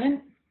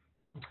affluent.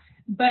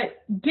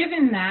 But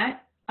given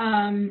that,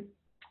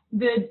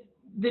 the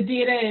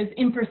data is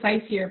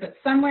imprecise here, but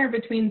somewhere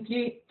between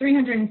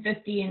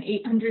 350 and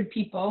 800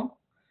 people,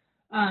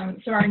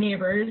 so our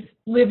neighbors,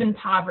 live in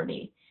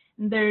poverty.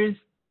 And there's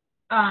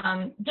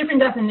different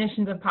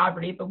definitions of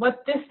poverty, but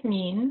what this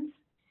means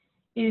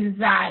is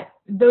that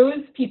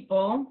those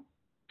people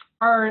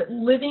are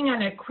living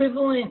on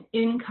equivalent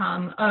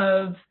income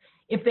of,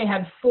 if they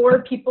had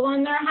 4 people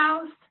in their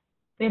house,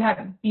 they'd have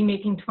to be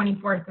making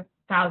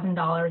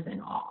 $24,000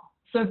 in all.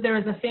 So if there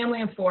was a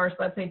family of 4, so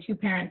let's say 2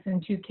 parents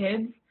and 2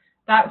 kids,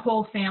 that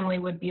whole family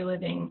would be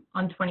living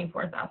on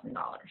 $24,000.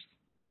 So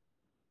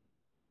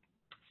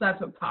that's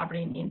what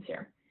poverty means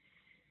here.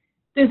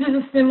 This is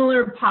a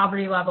similar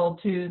poverty level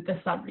to the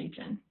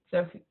subregion.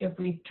 So if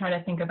we try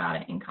to think about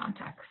it in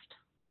context.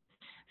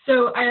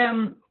 So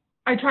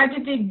I tried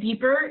to dig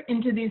deeper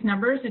into these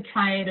numbers to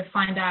try to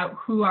find out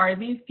who are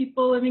these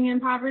people living in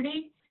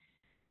poverty.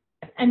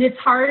 And it's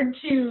hard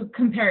to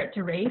compare it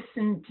to race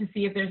and to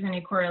see if there's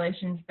any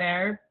correlations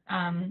there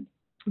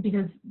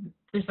because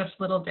there's such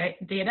little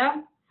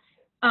data.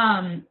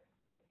 And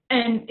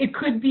it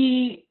could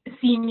be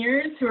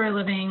seniors who are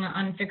living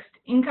on fixed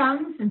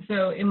incomes, and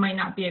so it might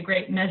not be a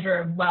great measure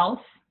of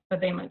wealth,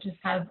 but they might just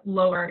have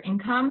lower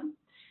income.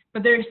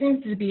 But there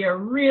seems to be a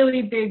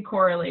really big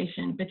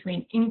correlation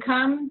between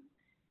income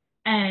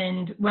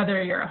and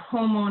whether you're a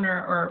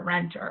homeowner or a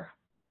renter.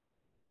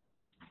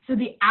 So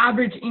the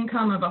average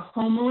income of a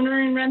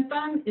homeowner in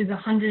Wrentham is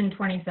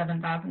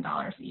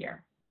 $127,000 a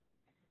year.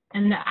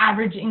 And the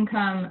average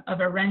income of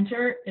a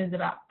renter is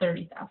about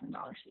 $30,000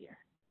 a year.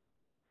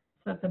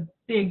 So that's a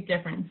big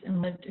difference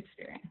in lived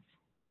experience.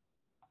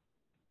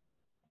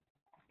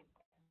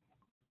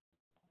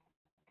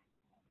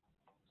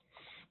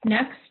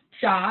 Next,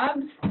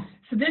 jobs.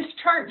 So this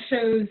chart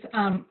shows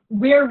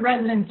where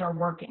residents are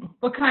working.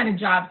 What kind of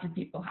jobs do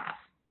people have?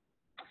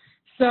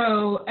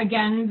 So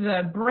again,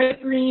 the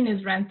bright green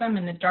is Wrentham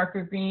and the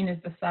darker green is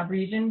the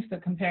subregion, so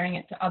comparing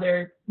it to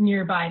other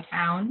nearby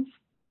towns.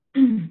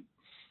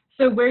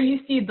 So where you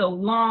see the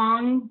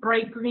long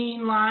bright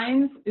green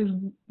lines is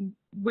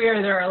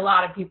where there are a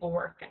lot of people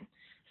working.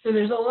 So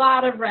there's a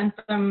lot of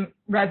Wrentham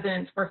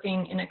residents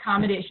working in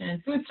accommodation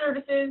and food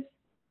services,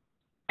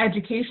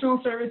 educational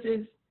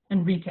services,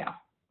 and retail.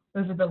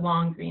 Those are the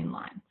long green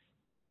lines.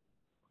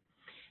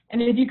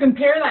 And if you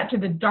compare that to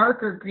the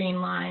darker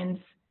green lines,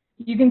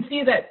 you can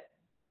see that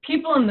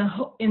people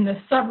in the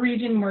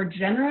subregion more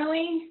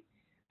generally,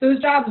 those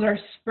jobs are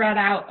spread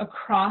out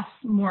across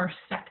more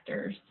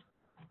sectors.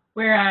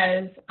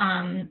 Whereas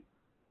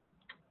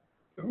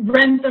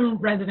Wrentham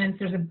residents,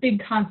 there's a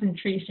big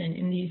concentration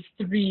in these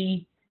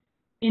 3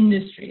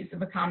 industries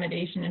of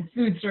accommodation and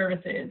food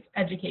services,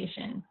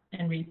 education,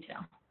 and retail.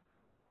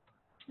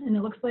 And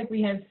it looks like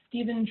we have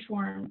Stephen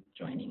Schwarm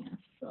joining us,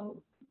 so I'll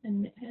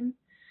admit him.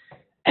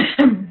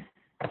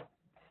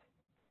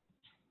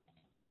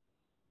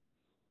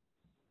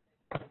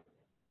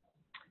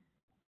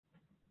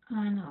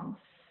 And I'll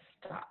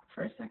stop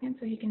for a second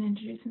so he can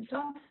introduce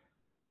himself.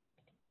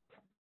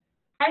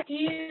 Hi,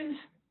 Steve.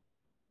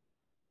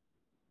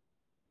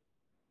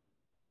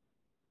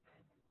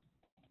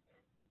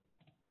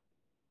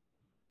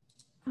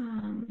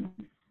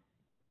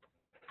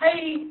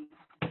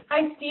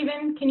 Hi,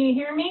 Stephen. Can you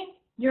hear me?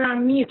 You're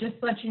on mute, just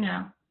to let you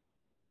know.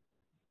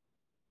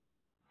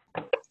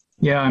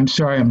 Yeah, I'm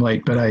sorry I'm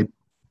late, but I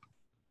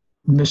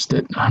missed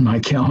it on my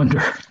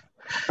calendar.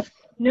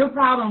 No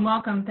problem.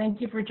 Welcome. Thank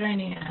you for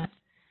joining us.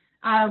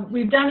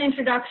 We've done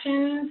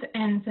introductions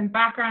and some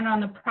background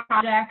on the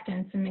project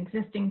and some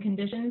existing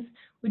conditions.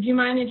 Would you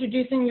mind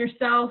introducing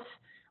yourself,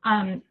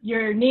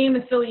 Your name,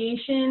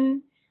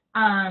 affiliation,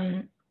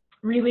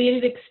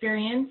 related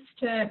experience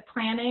to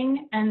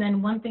planning, and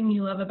then one thing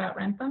you love about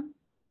Wrentham.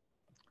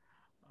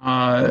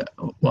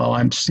 Well,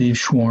 I'm Steve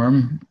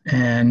Schwarm,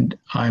 and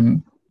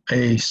I'm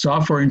a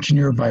software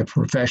engineer by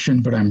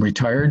profession, but I'm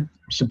retired,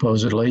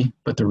 supposedly.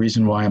 But the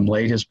reason why I'm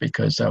late is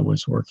because I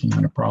was working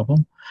on a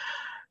problem.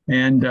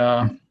 And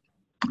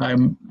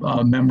I'm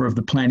a member of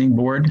the planning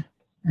board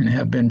and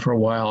have been for a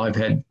while. I've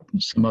had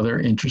some other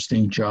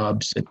interesting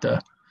jobs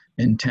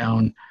in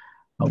town.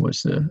 I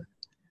was the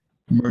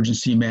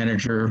emergency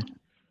manager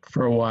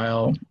for a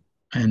while,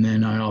 and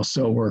then I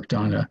also worked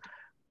on a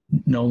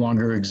no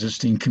longer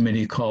existing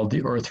committee called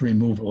the Earth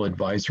Removal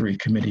Advisory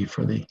Committee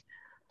for the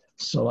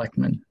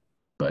Selectmen.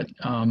 But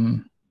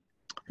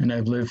and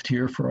I've lived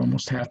here for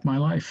almost half my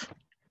life.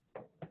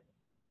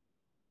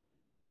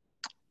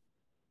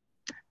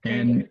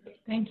 And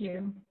thank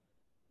you.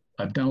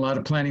 I've done a lot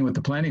of planning with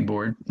the planning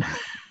board.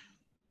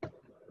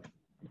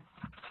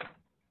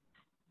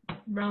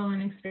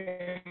 Relevant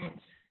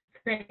experience.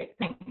 Great,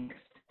 thanks.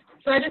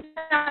 So I just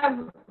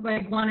have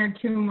like 1 or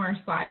 2 more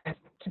slides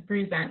to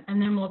present,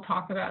 and then we'll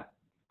talk about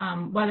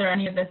whether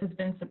any of this has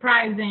been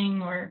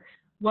surprising or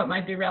what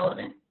might be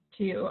relevant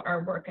to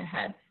our work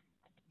ahead.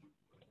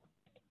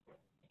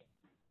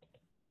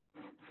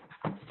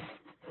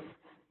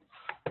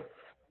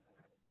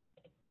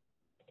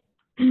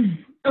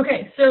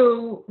 Okay,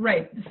 so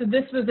so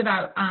this was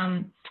about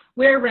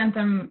where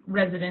Wrentham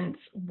residents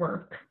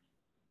work,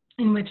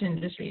 in which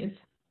industries.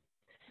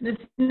 This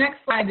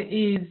next slide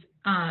is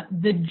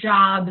the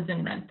jobs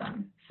in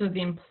Wrentham, so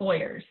the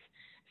employers.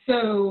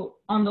 So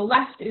on the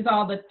left is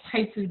all the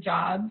types of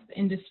jobs,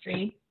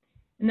 industry,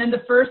 and then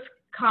the first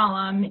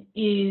column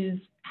is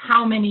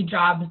how many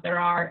jobs there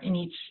are in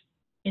each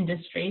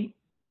industry.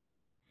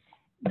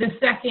 The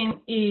second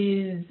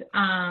is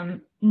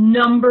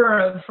number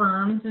of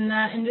firms in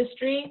that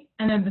industry,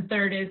 and then the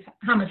third is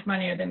how much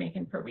money are they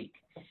making per week.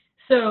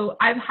 So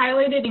I've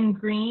highlighted in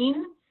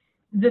green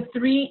the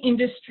 3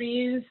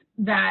 industries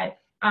that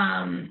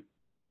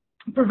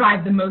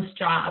provide the most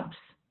jobs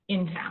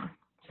in town.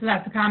 So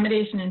that's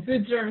accommodation and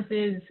food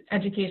services,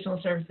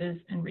 educational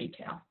services, and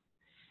retail.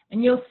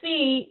 And you'll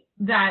see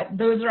that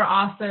those are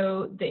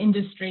also the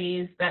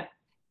industries that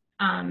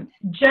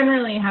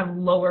generally have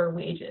lower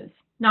wages.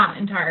 Not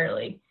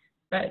entirely,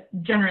 but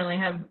generally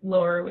have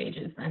lower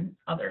wages than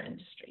other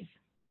industries.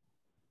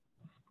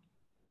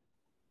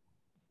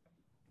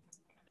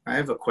 I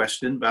have a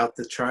question about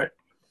the chart.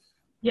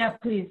 Yeah,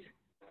 please.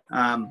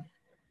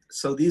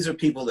 So these are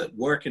people that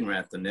work in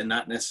Wrentham. They're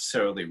not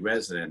necessarily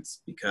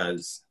residents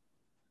because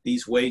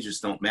these wages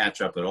don't match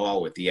up at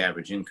all with the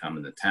average income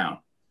in the town.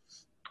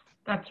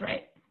 That's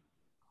right.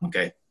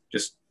 Okay,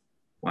 just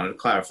wanted to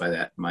clarify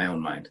that in my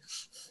own mind.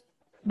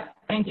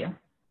 Thank you.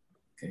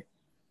 Okay.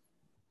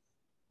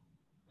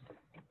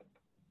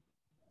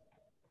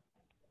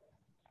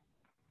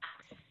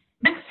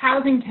 Next,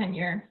 housing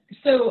tenure.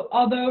 So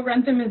although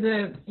Wrentham is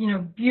a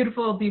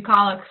beautiful,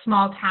 bucolic,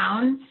 small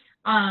town,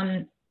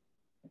 15%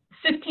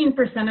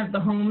 of the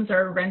homes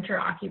are renter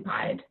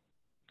occupied,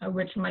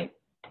 which might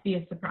be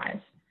a surprise.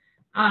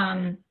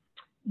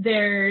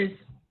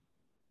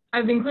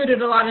 I've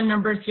included a lot of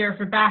numbers here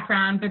for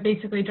background, but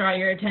basically draw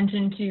your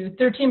attention to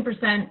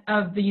 13%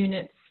 of the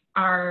units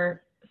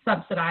are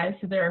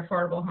subsidized, so they're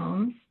affordable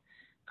homes.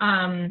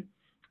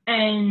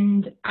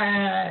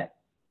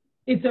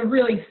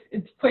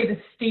 It's quite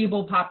a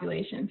stable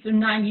population. So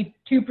 92%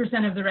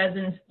 of the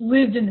residents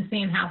lived in the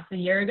same house a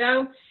year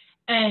ago,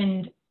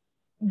 and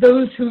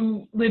those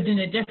who lived in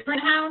a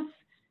different house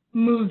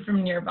moved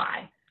from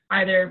nearby,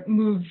 either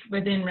moved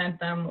within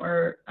Wrentham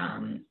or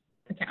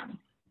the county.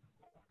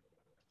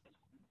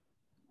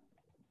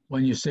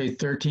 When you say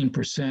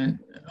 13%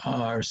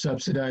 are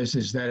subsidized,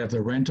 is that of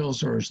the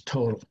rentals or is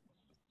total?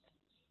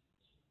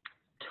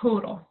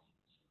 Total.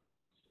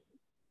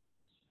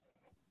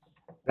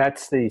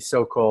 That's the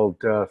so-called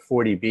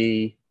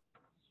 40B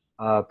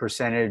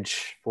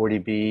percentage,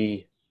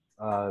 40B,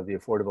 the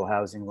Affordable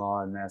Housing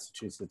Law in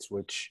Massachusetts,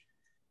 which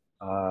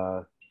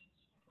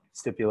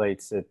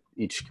stipulates that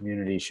each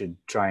community should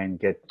try and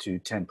get to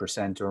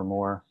 10% or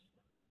more.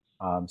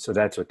 So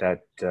that's what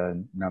that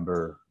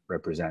number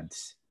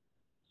represents.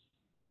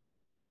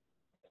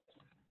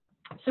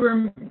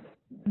 So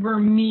we're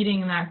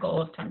meeting that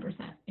goal of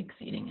 10%,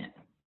 exceeding it.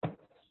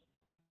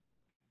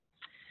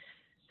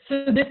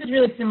 So this is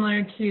really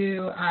similar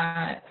to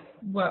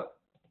what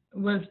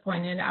was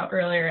pointed out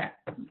earlier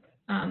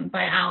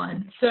by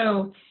Alan.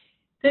 So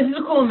this is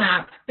a cool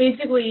map,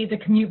 basically the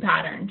commute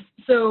patterns.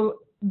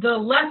 So the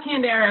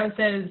left-hand arrow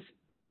says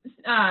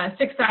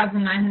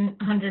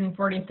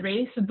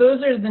 6,943. So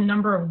those are the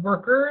number of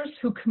workers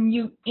who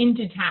commute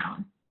into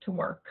town to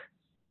work.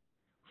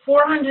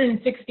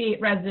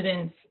 468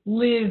 residents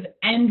live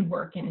and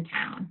work in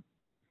town.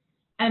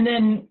 And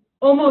then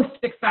almost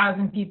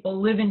 6,000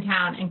 people live in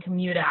town and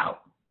commute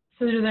out.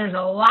 So there's a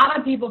lot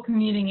of people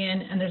commuting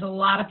in and there's a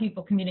lot of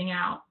people commuting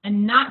out,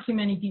 and not too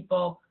many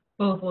people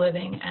both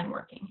living and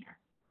working here.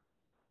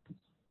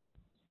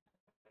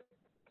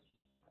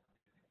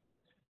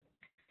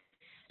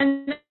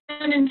 And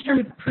then in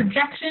terms of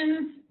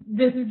projections,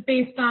 this is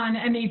based on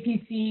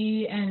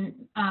MAPC and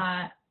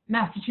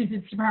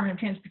Massachusetts Department of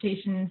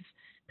Transportation's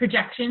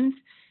projections.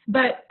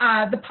 But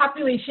the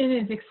population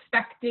is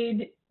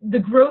expected, the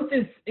growth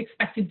is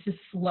expected to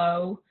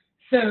slow.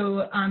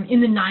 So in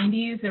the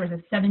 90s, there was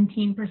a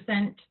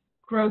 17%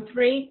 growth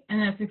rate,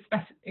 and that's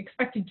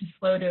expected to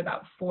slow to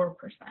about 4%.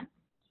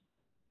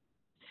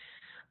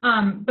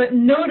 But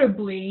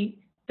notably,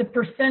 the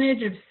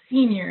percentage of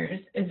seniors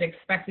is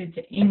expected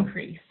to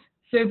increase.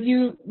 So if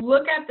you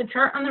look at the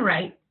chart on the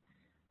right,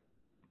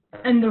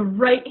 and the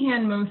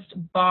right-hand-most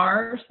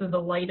bar, so the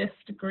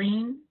lightest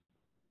green,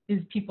 is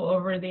people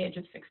over the age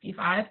of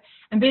 65.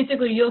 And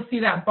basically, you'll see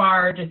that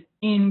bar just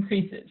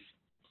increases.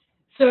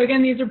 So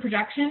again, these are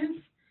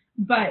projections,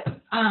 but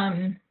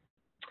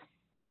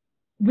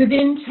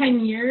within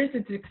 10 years,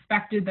 it's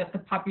expected that the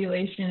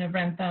population of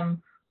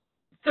Wrentham,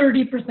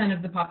 30%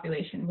 of the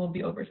population will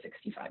be over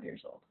 65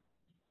 years old.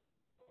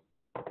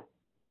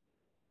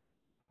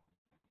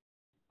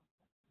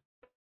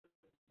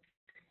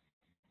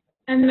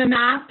 And the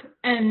map,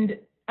 and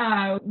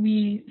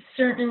we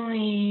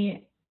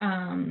certainly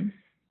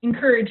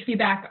encourage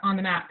feedback on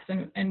the maps,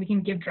 and we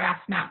can give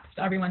draft maps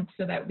to everyone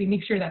so that we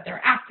make sure that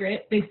they're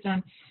accurate based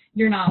on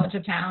your knowledge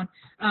of town.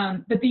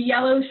 But the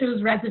yellow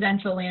shows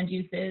residential land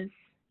uses.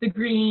 The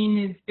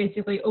green is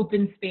basically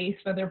open space,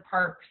 whether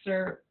parks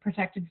or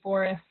protected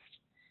forest.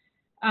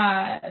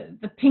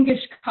 The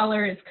pinkish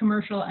color is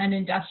commercial and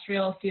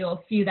industrial, so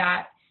you'll see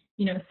that,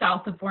 you know,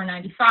 south of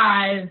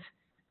 495,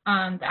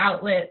 the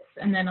outlets,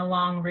 and then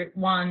along Route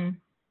 1.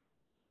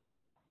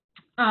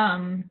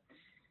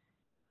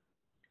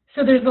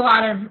 So there's a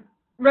lot of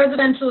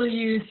residential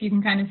use. You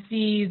can kind of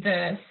see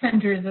the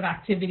centers of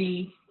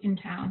activity in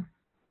town.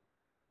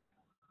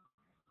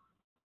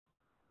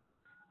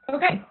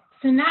 Okay,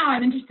 so now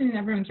I'm interested in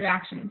everyone's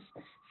reactions.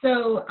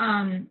 So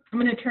I'm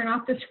going to turn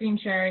off the screen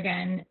share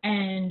again,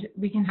 and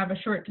we can have a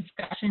short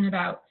discussion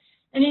about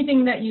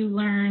anything that you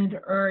learned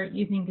or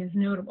you think is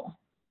notable.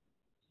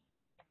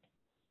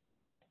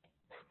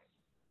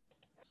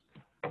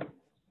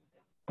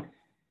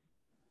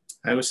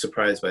 I was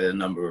surprised by the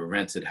number of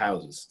rented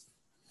houses.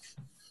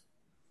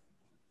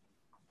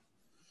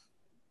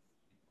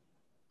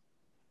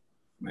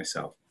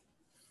 Myself.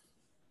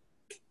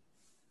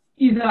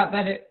 You thought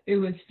that it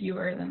was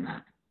fewer than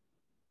that?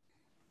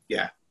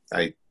 Yeah,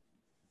 I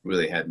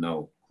really had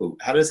no clue.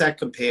 How does that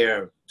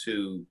compare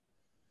to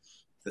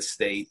the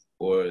state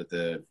or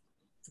the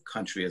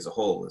country as a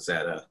whole? Is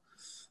that a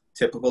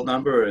typical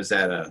number, or is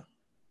that a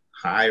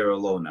high or a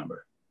low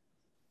number?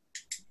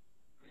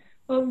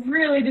 Well, it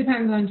really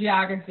depends on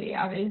geography,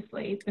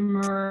 obviously. The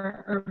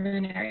more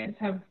urban areas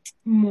have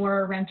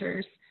more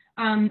renters.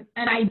 And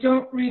I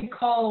don't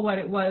recall what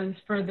it was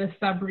for the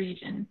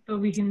sub-region, but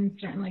we can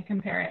certainly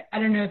compare it. I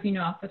don't know if you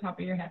know off the top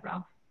of your head,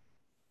 Ralph.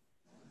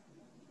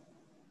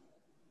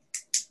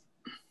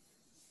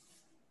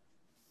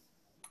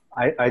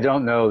 I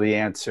don't know the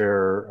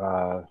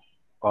answer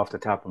off the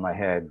top of my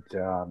head,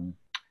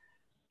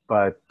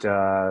 but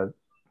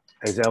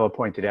as Ella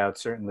pointed out,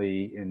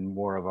 certainly in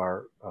more of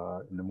our,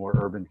 in the more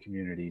urban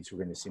communities, we're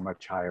going to see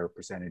much higher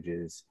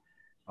percentages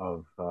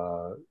of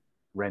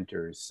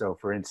renters. So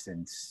for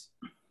instance,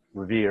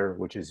 Revere,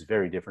 which is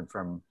very different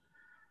from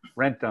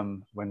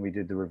Wrentham, when we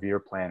did the Revere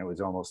plan, it was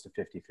almost a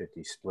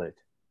 50-50 split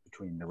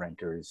between the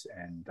renters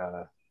and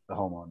the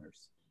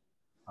homeowners.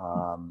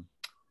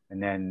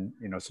 And then,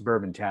 you know,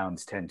 suburban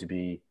towns tend to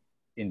be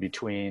in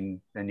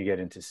between. Then you get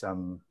into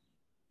some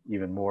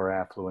even more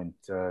affluent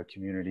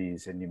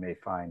communities, and you may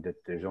find that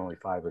there's only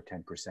 5 or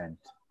 10%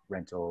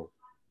 rental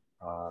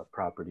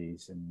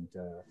properties. And,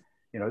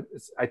 you know,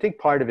 I think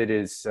part of it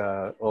is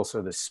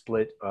also the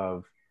split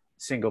of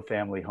single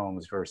family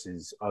homes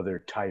versus other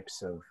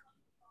types of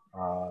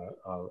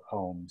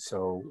homes.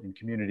 So in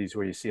communities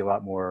where you see a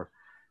lot more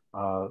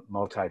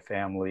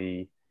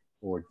multifamily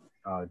or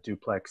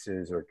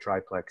duplexes or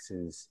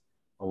triplexes,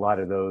 a lot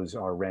of those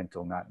are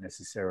rental, not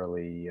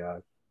necessarily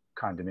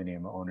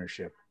condominium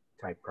ownership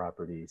type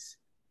properties.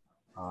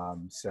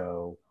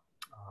 In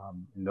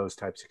those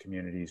types of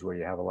communities where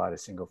you have a lot of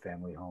single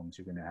family homes,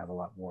 you're going to have a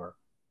lot more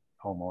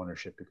home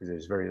ownership because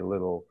there's very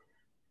little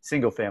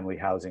single family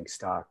housing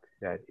stock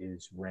that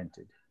is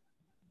rented.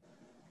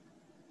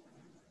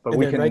 But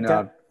we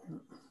can,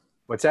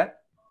 what's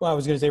that? Well, I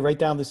was going to say right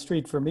down the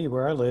street for me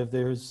where I live,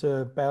 there's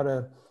about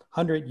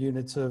 100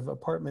 units of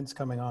apartments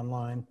coming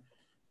online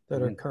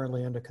that are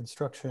currently under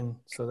construction.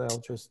 So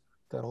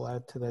that'll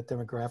add to that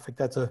demographic.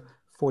 That's a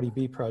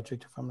 40B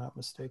project, if I'm not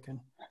mistaken.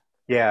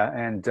 Yeah,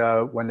 and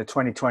when the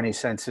 2020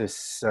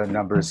 census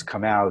numbers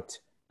come out,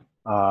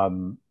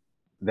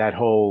 that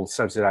whole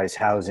subsidized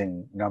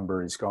housing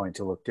number is going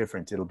to look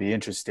different. It'll be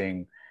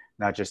interesting,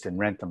 not just in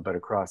Wrentham, but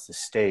across the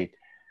state,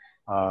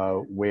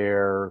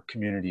 where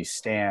communities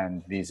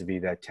stand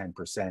vis-a-vis that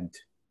 10%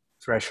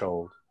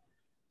 threshold.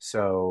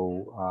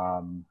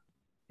 So,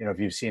 you know, if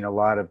you've seen a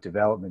lot of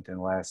development in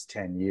the last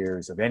 10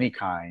 years of any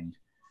kind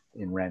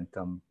in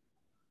Wrentham,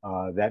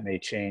 that may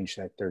change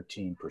that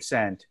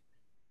 13%.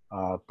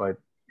 But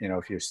you know,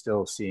 if you're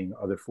still seeing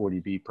other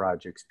 40B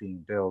projects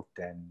being built,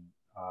 then,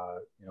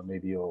 you know,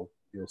 maybe you'll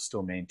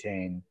still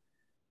maintain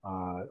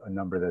a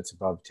number that's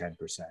above 10%.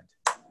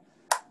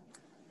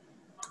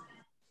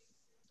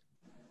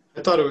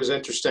 I thought it was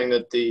interesting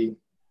that the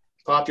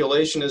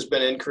population has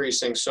been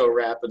increasing so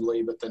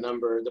rapidly, but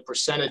the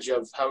percentage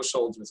of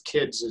households with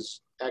kids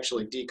is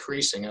actually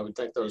decreasing. I would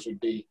think those would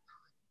be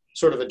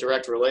sort of a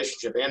direct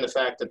relationship, and the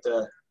fact that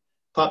the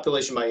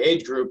population by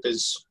age group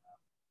is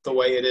the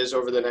way it is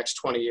over the next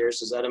 20 years.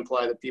 Does that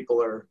imply that people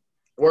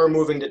were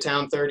moving to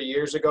town 30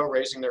 years ago,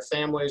 raising their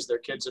families, their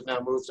kids have now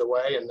moved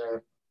away and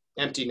they're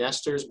empty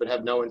nesters but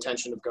have no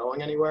intention of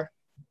going anywhere?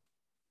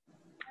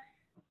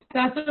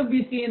 That's what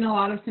we see in a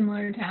lot of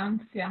similar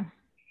towns, yeah.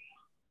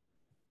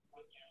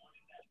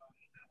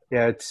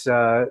 Yeah,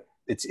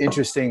 it's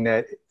interesting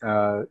that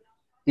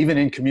even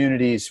in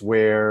communities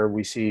where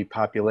we see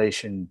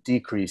population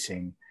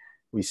decreasing,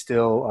 we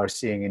still are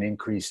seeing an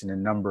increase in the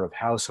number of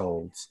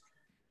households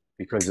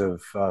because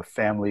of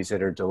families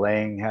that are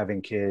delaying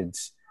having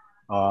kids,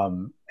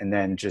 and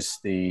then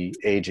just the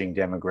aging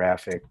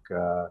demographic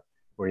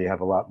where you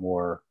have a lot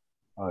more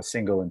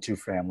single and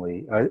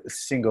two-person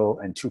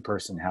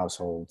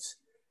households,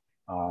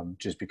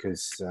 just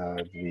because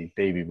the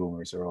baby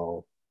boomers are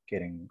all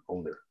getting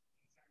older.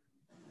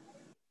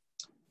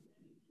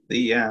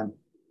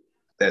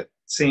 That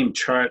same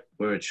chart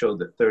where it showed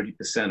the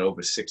 30%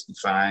 over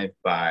 65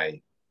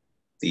 by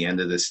the end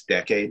of this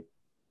decade,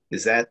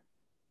 is that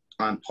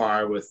on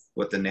par with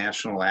what the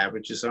national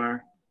averages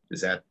are?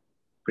 Is that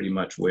pretty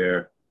much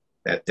where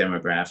that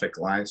demographic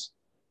lies?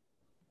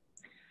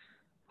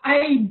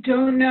 I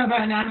don't know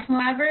about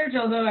national average,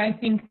 although I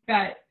think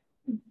that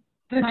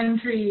the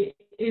country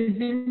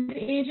isn't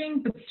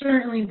aging, but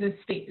certainly the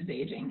state is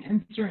aging,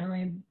 and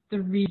certainly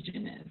the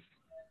region is.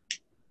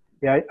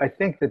 Yeah, I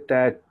think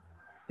that,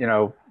 you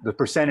know, the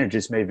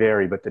percentages may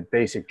vary, but the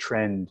basic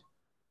trend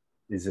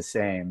is the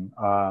same.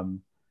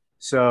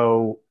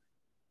 So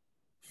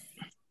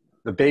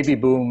the baby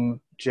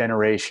boom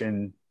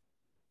generation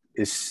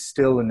is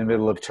still in the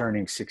middle of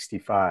turning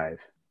 65.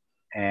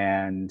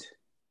 And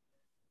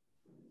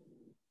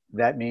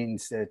that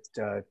means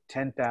that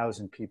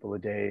 10,000 people a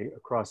day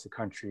across the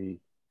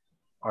country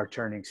are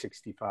turning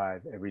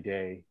 65 every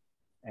day.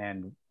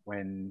 And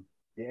when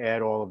you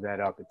add all of that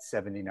up, it's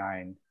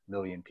 79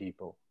 million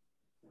people.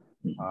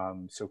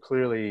 So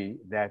clearly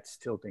that's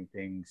tilting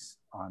things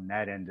on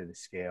that end of the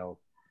scale.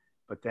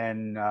 But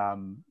then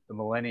the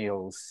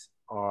millennials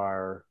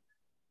are,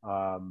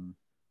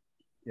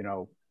 you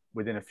know,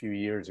 within a few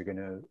years are going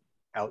to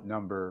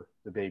outnumber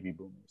the baby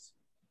boomers.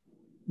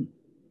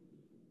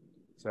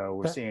 So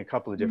we're seeing a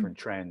couple of different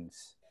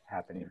trends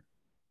happening.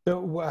 So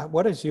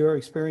what has your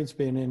experience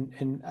been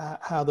in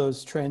how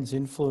those trends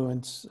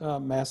influence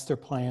master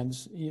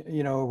plans?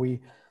 You know, are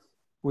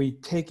we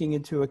taking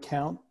into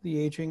account the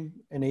aging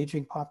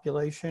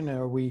population?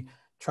 Are we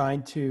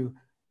trying to,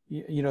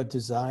 you know,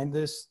 design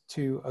this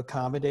to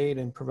accommodate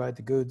and provide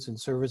the goods and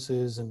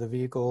services and the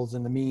vehicles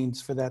and the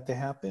means for that to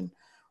happen?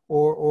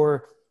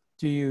 Or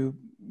do you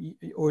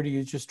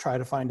just try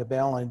to find a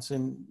balance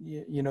and,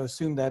 you know,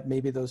 assume that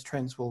maybe those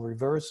trends will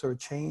reverse or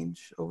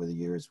change over the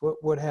years?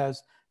 What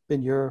has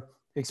been your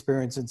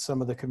experience in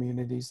some of the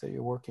communities that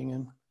you're working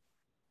in?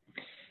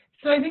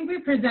 So I think we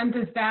present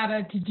this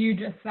data to do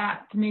just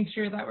that, to make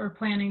sure that we're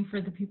planning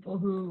for the people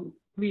who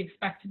we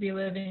expect to be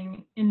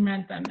living in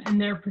Wrentham and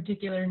their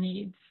particular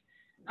needs.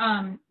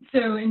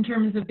 So in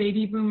terms of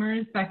baby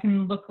boomers, that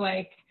can look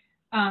like,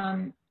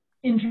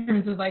 in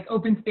terms of like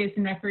open space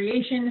and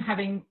recreation,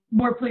 having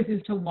more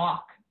places to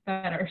walk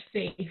that are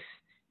safe and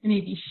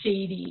maybe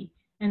shady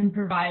and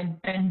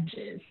provide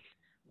benches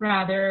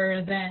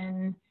rather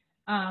than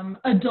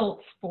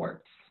adult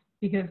sports,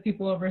 because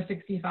people over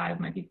 65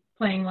 might be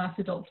playing less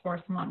adult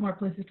sports and want more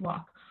places to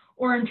walk.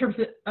 Or in terms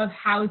of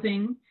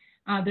housing,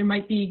 there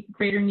might be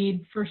greater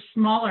need for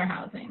smaller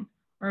housing,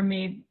 or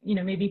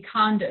maybe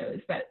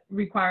condos that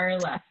require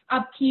less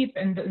upkeep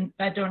and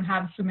that don't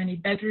have so many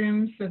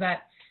bedrooms, so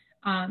that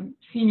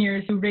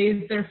seniors who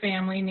raise their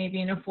family maybe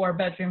in a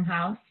 4-bedroom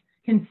house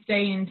can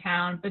stay in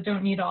town but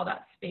don't need all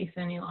that space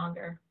any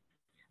longer.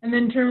 And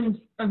then in terms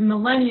of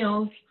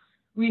millennials,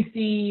 we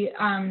see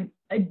a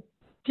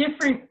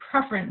different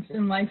preference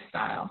in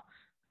lifestyle.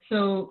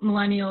 So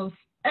millennials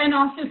and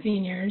also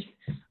seniors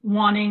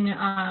wanting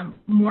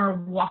more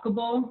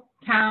walkable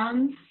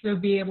towns, so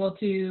be able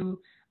to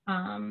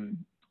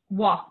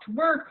walk to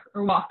work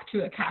or walk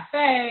to a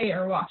cafe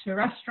or walk to a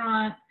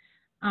restaurant,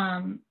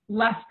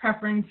 less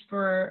preference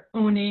for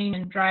owning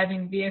and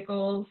driving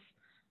vehicles,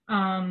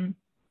 a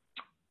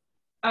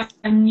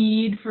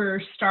need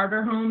for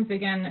starter homes,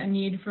 again, a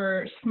need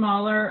for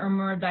smaller or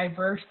more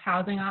diverse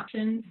housing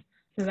options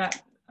so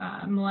that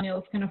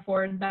millennials can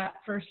afford that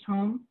first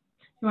home.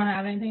 You want to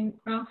add anything,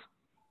 Ralph?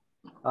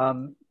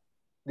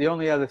 The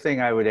only other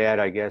thing I would add,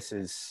 I guess,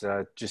 is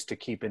just to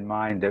keep in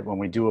mind that when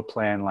we do a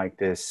plan like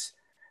this,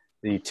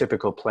 the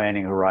typical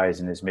planning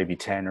horizon is maybe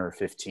 10 or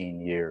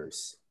 15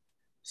 years.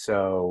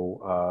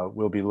 So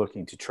we'll be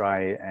looking to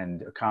try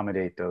and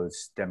accommodate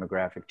those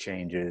demographic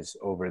changes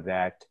over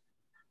that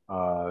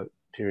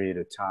period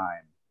of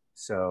time.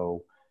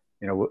 So,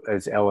 you know,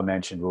 as Ella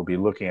mentioned, we'll be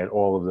looking at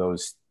all of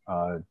those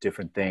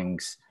different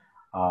things,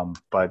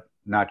 but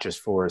not just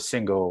for a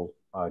single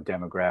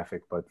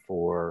demographic, but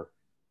for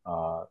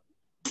a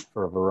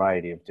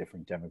variety of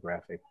different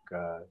demographic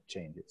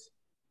changes.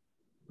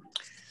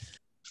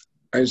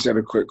 I just have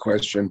a quick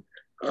question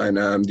on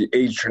the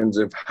age trends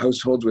of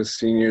households with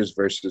seniors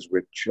versus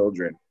with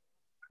children.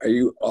 Are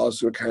you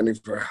also accounting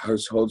for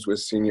households with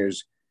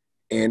seniors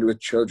and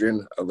with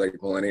children, of like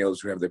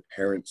millennials who have their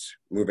parents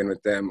move in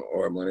with them,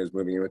 or millennials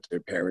moving in with their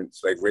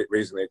parents, like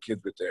raising their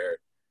kids with their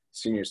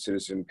senior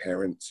citizen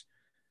parents?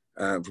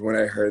 From what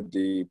I heard,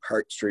 the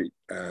Park Street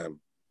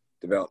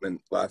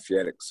development,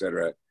 Lafayette, et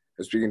cetera, I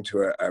was speaking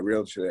to a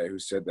realtor there who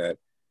said that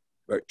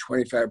about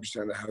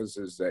 25% of the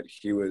houses that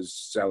he was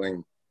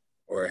selling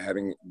or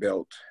having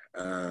built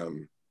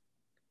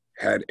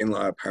had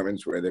in-law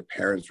apartments where their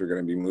parents were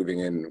going to be moving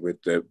in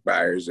with the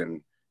buyers,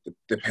 and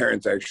the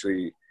parents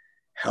actually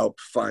help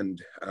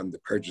fund the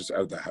purchase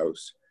of the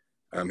house.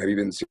 Have you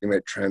been seeing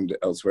that trend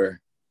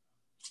elsewhere?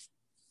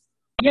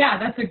 Yeah,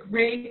 that's a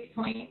great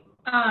point.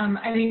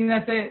 I think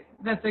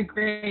that's a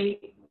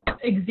great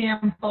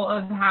example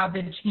of how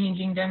the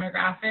changing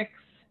demographics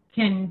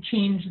can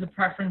change the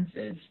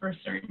preferences for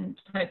certain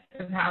types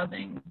of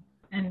housing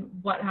and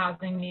what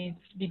housing needs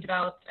to be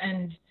developed.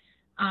 And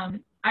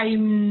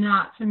I'm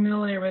not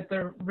familiar with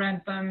the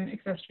Wrentham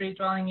accessory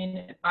dwelling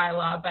unit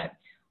bylaw, but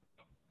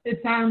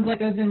it sounds like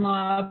those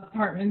in-law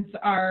apartments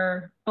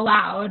are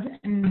allowed,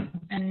 and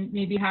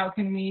maybe how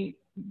can we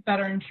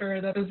better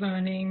ensure that the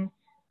zoning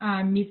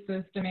meets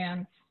those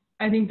demands.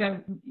 I think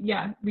that,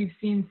 yeah, we've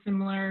seen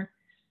similar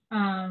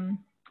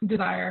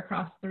desire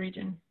across the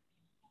region.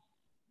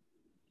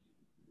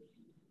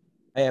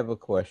 I have a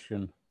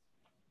question.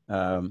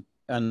 On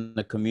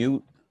the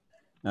commute,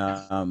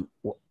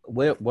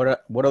 what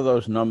are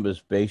those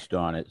numbers based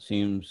on? It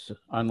seems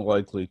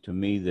unlikely to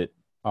me that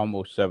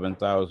almost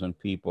 7,000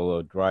 people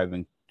are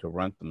driving to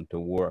Wrentham to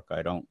work.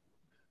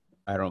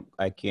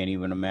 I can't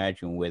even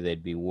imagine where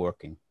they'd be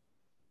working.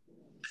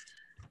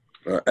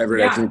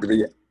 Everett, Yeah. I think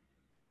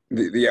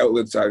the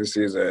outlets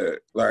obviously is a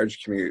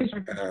large commute.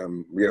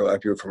 We get a lot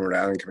of people from Rhode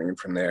Island coming in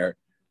from there.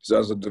 There's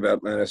also the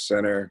development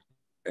center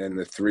and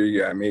the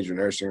three major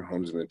nursing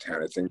homes in the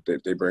town. I think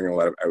that they bring a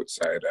lot of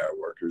outside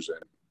workers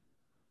in.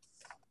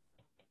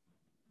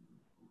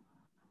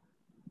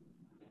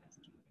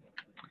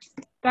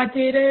 That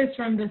data is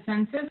from the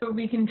census, but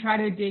we can try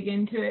to dig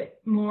into it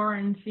more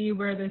and see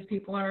where those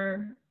people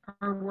are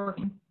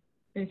working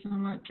based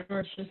on what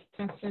George just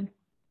tested.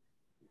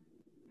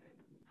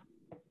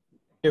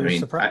 I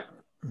mean,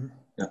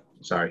 yeah,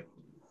 sorry.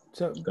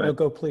 So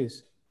go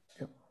please.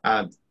 Yep.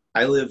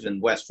 I live in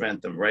West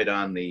Wrentham, right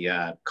on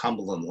the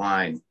Cumberland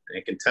line.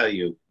 I can tell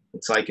you,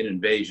 it's like an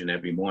invasion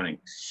every morning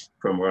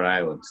from Rhode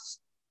Island. It's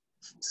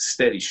a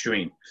steady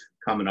stream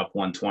coming up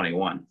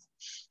 121.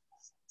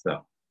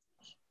 So.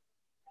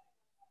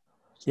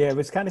 Yeah, it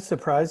was kind of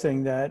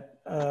surprising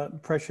that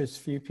precious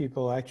few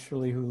people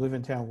actually who live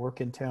in town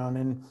work in town.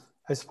 And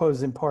I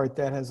suppose in part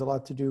that has a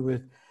lot to do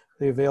with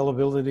the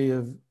availability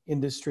of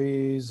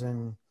industries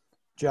and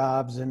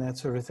jobs and that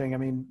sort of thing. I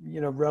mean, you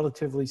know,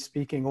 relatively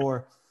speaking,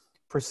 or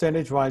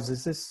percentage-wise,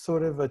 is this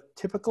sort of a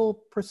typical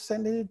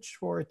percentage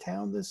for a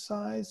town this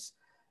size?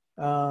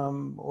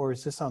 Or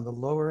is this on the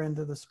lower end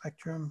of the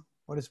spectrum?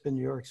 What has been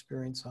your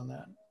experience on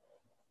that?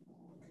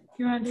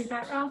 You want to take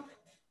that,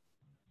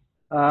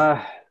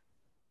 Ralph?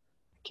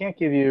 Can't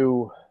give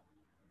you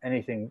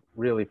anything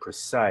really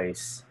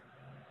precise,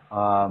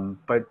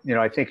 but you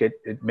know, I think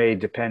it may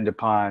depend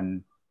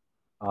upon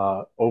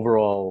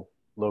overall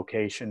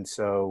location.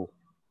 So,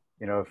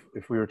 you know,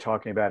 if we were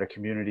talking about a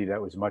community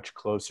that was much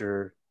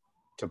closer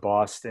to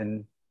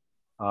Boston,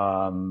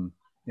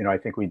 you know, I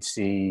think we'd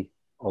see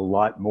a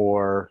lot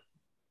more,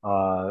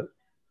 a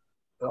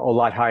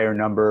lot higher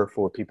number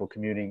for people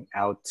commuting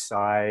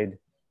outside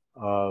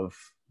of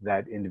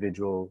that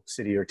individual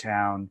city or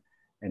town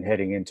and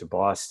heading into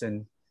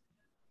Boston.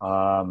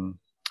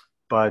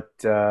 But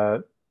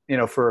you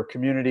know, for a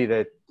community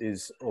that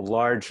is a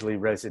largely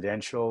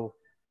residential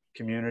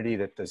community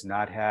that does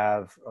not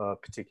have a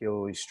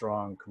particularly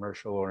strong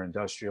commercial or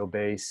industrial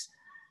base,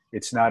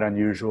 it's not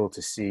unusual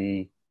to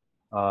see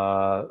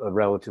a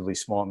relatively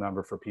small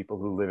number for people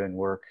who live and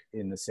work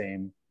in the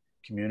same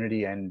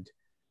community. And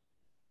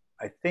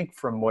I think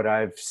from what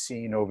I've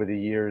seen over the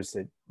years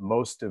that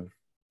most of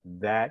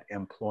that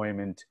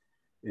employment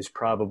is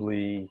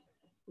probably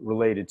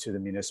related to the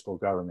municipal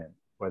government,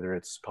 whether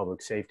it's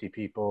public safety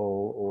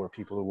people or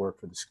people who work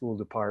for the school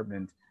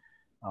department.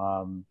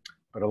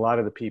 But a lot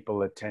of the people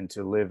that tend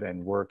to live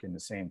and work in the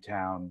same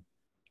town,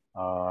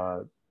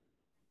 you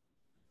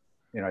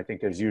know, I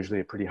think there's usually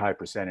a pretty high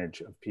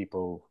percentage of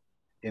people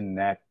in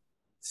that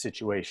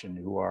situation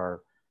who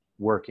are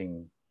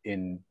working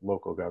in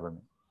local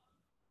government.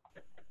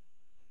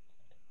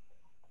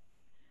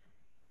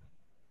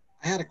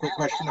 I had a quick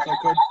question if I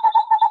could.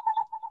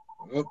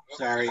 Oops,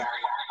 sorry.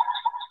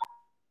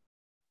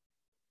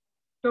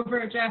 Go for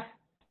it, Jeff.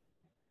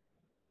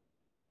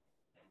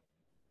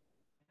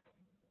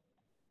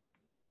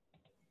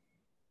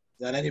 Is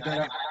that any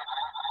better?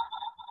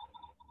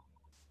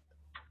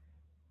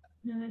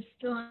 No, there's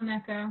still an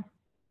echo.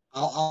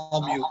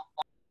 I'll mute.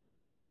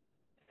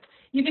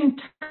 You can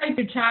type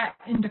your chat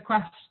into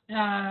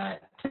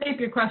type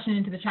your question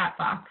into the chat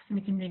box and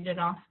we can read it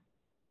off.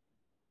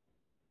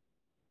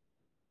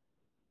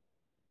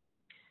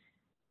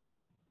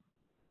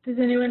 Does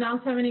anyone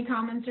else have any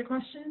comments or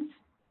questions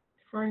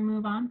before we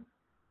move on?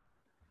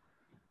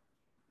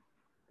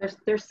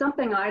 There's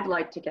something I'd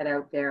like to get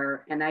out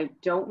there, and I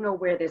don't know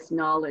where this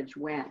knowledge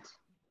went,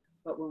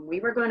 but when we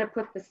were going to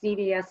put the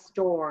CVS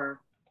store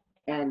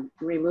and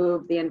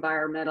remove the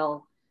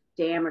environmental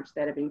damage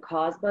that had been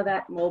caused by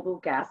that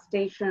mobile gas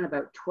station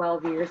about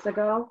 12 years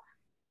ago,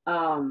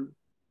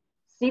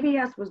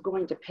 CVS was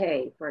going to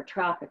pay for a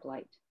traffic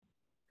light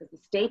because the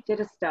state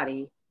did a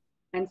study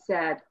and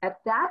said at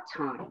that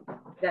time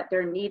that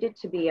there needed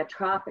to be a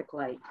traffic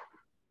light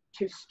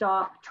to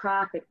stop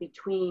traffic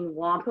between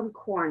Wampum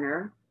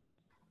Corner,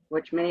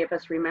 which many of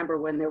us remember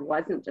when there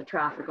wasn't a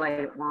traffic light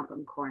at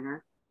Wampum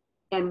Corner,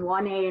 and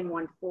 1A and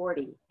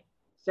 140.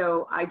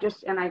 So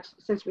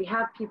since we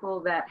have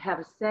people that have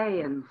a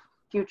say in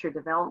future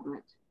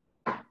development,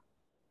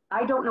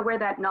 I don't know where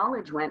that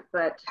knowledge went,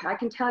 but I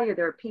can tell you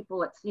there are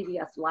people at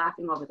CVS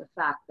laughing over the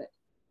fact that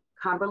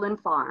Cumberland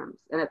Farms,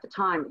 and at the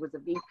time it was a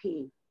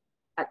VP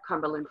at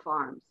Cumberland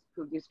Farms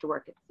who used to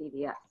work at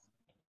CVS.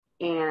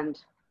 And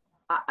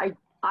I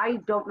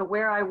don't know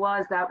where I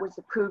was, that was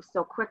approved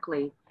so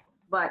quickly,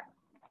 but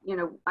you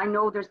know, I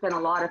know there's been a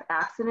lot of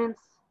accidents.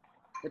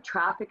 The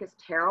traffic is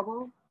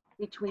terrible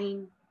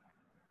between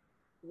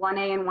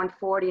 1A and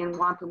 140 and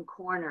Wampum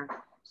Corner.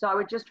 So I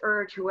would just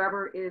urge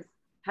whoever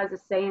has a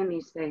say in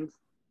these things,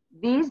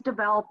 these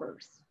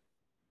developers,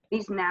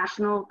 these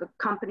national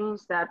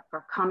companies that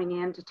are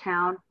coming into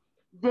town,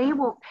 they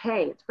will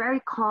pay. It's very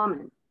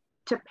common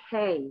to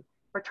pay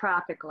for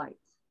traffic lights.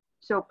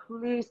 So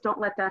please don't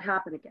let that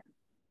happen again,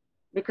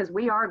 because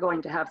we are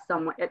going to have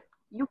someone,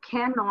 you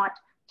cannot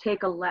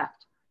take a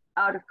left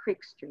out of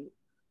Creek Street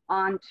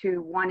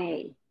onto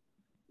 1A,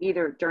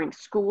 either during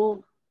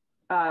school,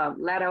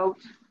 let out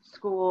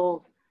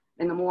school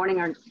in the morning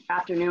or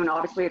afternoon.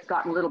 Obviously it's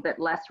gotten a little bit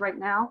less right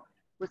now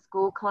with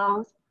school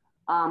closed,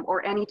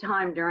 or any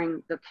time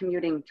during the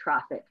commuting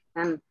traffic.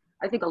 And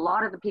I think a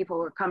lot of the people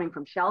who are coming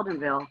from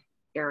Sheldonville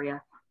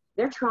area,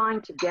 they're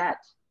trying to get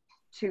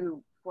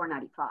to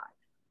 495.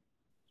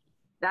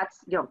 That's,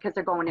 you know, because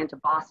they're going into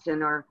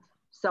Boston or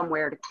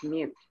somewhere to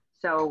commute.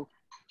 So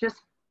just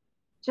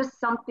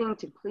something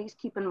to please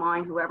keep in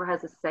mind, whoever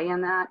has a say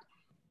in that.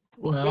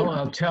 Well,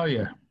 I'll tell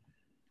you,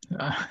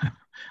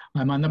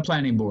 I'm on the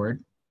planning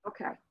board.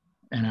 Okay.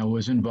 And I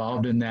was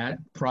involved in that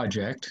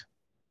project.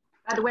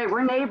 By the way,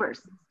 we're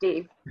neighbors,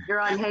 Steve. You're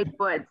on Hayes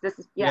Woods. This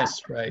is, yeah.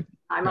 Yes, right.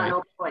 I'm right. on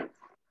Oak Point.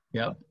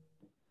 Yep.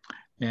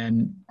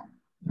 And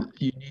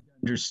you need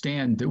to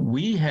understand that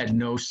we had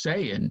no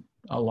say in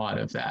a lot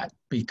of that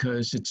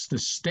because it's the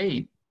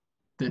state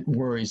that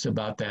worries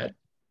about that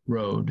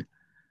road.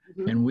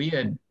 Mm-hmm. And we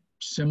had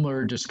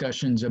similar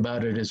discussions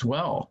about it as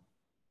well.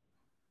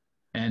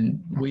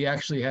 And we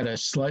actually had a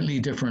slightly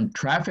different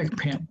traffic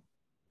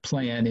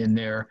plan in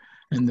there,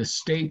 and the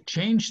state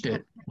changed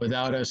it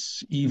without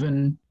us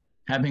even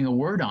having a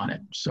word on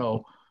it.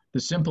 So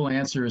the simple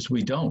answer is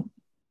we don't.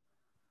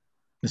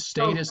 The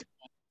state is the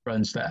one that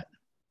runs that.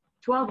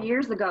 12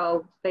 years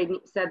ago, they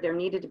said there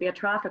needed to be a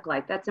traffic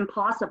light. That's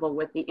impossible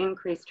with the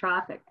increased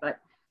traffic. But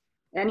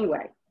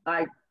anyway,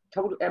 the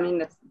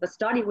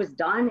study was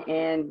done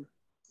and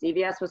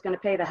CVS was going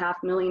to pay the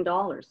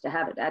 $500,000 to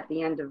have it at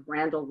the end of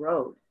Randall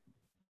Road.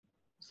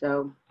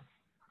 So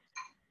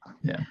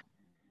yeah,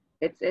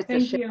 it's a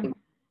shame. You.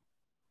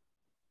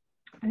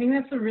 I think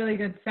that's a really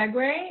good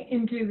segue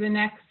into the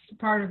next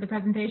part of the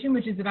presentation,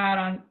 which is about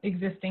on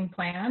existing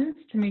plans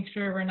to make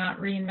sure we're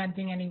not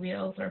reinventing any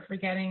wheels or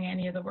forgetting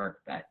any of the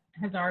work that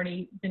has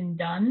already been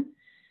done.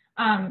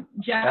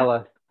 Jeff,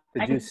 Ella,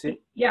 did you see?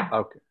 Yeah.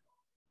 Okay.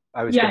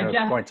 I was going to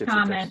Jeff's point it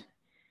comment.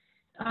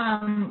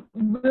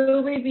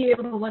 Will we be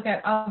able to look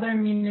at other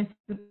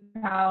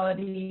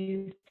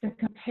municipalities to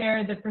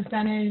compare the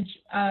percentage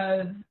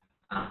of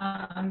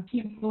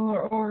people who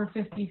are over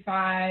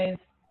 55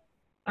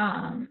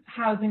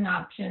 housing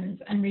options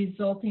and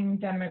resulting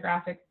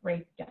demographic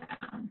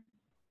breakdown?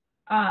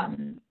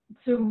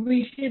 So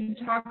we should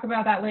talk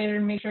about that later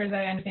and make sure that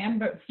I understand,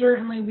 but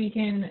certainly we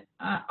can,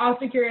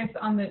 also curious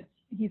on the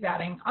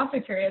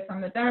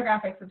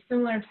demographics of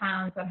similar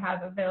towns that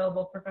have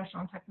available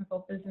professional and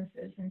technical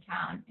businesses in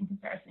town in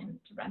comparison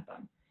to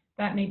Wrentham.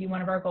 That may be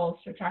one of our goals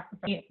to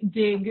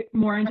dig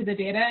more into the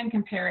data and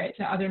compare it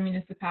to other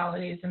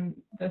municipalities in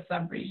the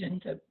sub-region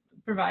to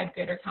provide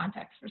greater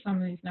context for some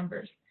of these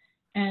numbers.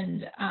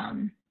 And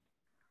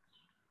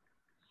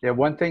yeah,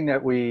 one thing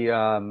that we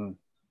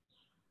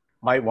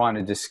might want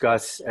to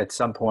discuss at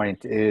some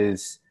point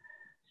is,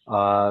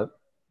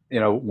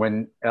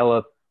 when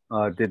Ella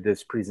did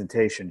this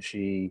presentation,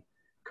 she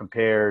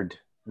compared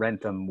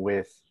Wrentham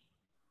with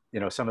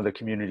some of the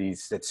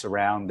communities that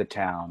surround the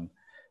town.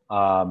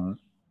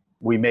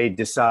 We may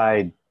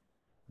decide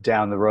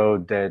down the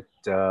road that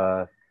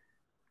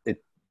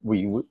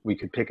we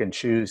could pick and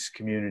choose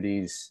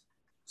communities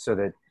so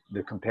that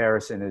the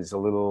comparison is a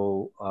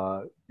little,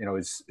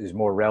 is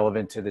more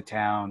relevant to the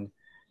town.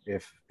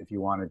 If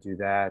you want to do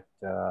that,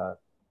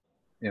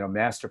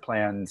 master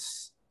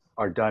plans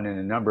are done in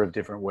a number of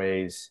different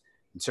ways.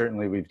 And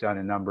certainly we've done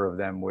a number of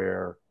them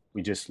where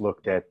we just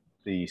looked at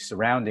the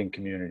surrounding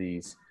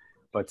communities,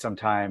 but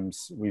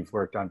sometimes we've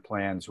worked on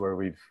plans where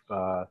we've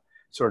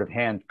sort of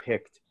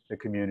handpicked the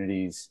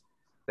communities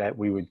that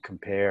we would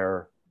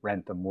compare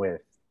Wrentham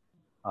with.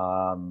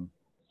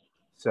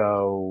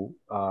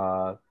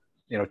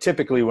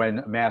 Typically when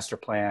a master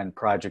plan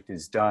project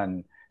is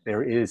done,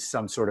 there is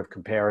some sort of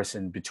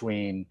comparison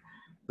between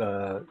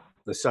the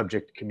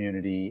subject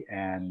community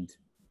and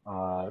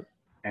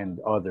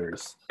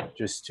others,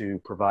 just to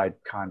provide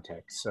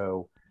context.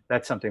 So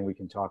that's something we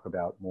can talk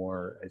about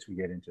more as we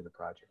get into the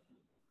project.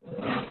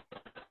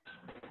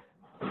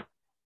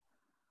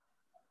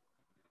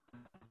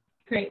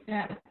 Great,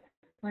 yeah,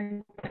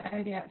 like that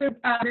idea. So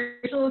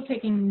Rachel is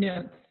taking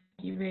notes.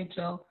 Thank you,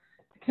 Rachel.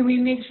 Can we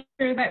make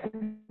sure that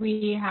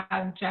we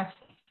have Jeff's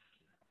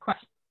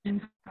questions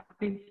on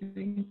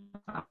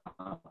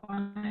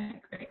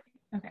it? Great,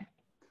 okay.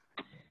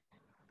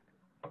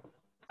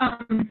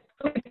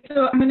 Okay,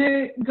 so I'm going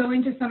to go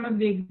into some of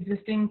the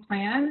existing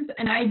plans,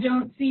 and I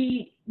don't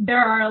see, there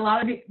are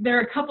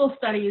a couple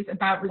studies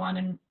about Route 1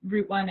 and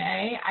Route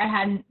 1A. I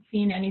hadn't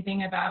seen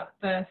anything about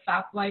the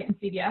stoplight and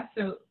CDS,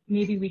 so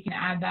maybe we can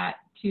add that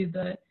to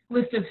the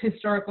list of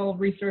historical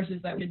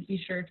resources that we'd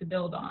be sure to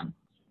build on.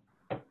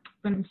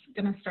 I'm just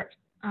going to start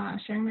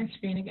sharing my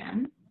screen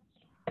again.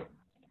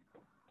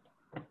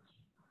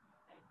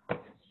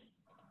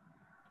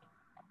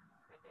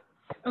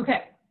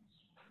 Okay.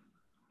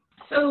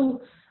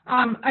 So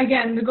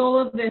again, the goal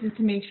of this is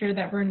to make sure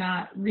that we're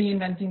not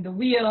reinventing the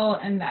wheel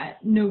and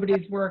that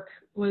nobody's work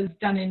was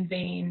done in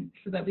vain,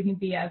 so that we can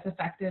be as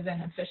effective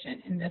and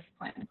efficient in this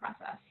planning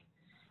process.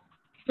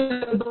 So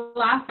the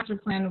last master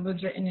plan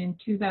was written in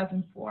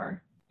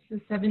 2004, so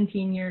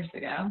 17 years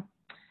ago.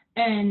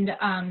 And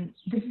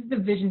this is the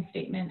vision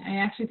statement. I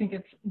actually think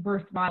it's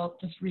worthwhile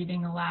just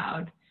reading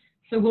aloud.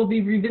 So we'll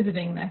be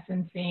revisiting this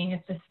and seeing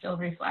if this still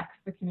reflects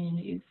the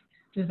community's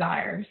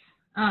desires.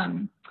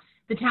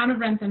 The town of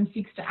Wrentham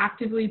seeks to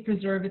actively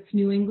preserve its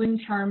New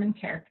England charm and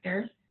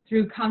character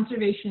through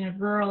conservation of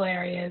rural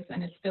areas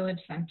and its village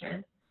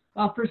center,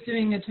 while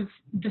pursuing a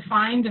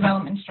defined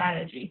development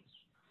strategy.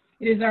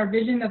 It is our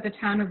vision that the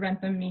town of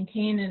Wrentham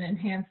maintain and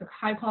enhance a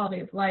high quality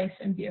of life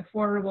and be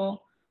affordable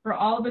for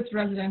all of its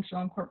residential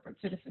and corporate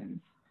citizens.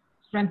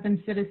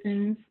 Wrentham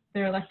citizens,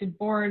 their elected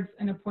boards,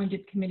 and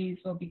appointed committees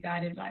will be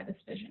guided by this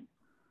vision.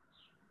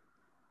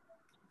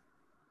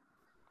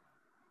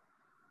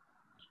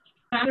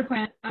 Master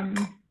plan,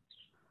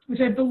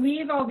 which I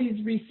believe all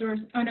these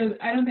resources, oh no,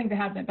 I don't think they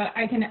have them, but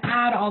I can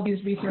add all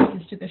these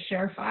resources to the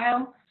share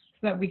file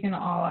so that we can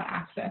all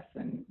access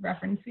and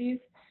reference these.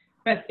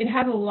 But it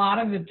has a lot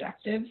of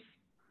objectives.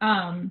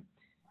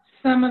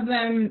 Some of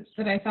them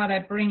that I thought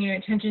I'd bring your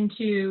attention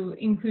to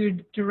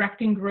include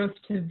directing growth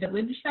to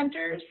village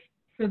centers.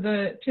 So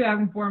the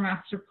 2004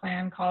 master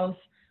plan calls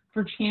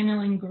for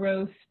channeling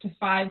growth to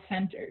 5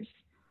 centers: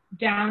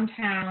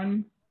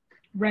 downtown,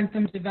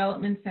 Wrentham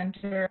Development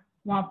Center,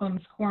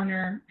 Wampum's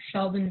Corner,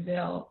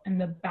 Sheldonville,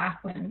 and the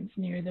backlands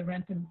near the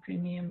Wrentham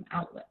Premium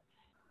Outlets.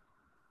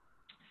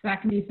 So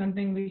that can be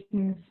something we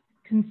can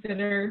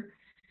consider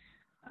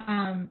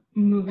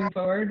moving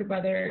forward,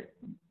 whether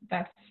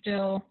that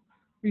still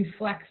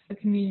reflects the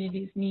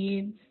community's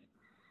needs.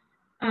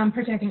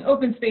 Protecting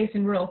open space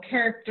and rural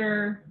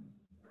character.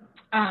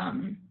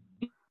 I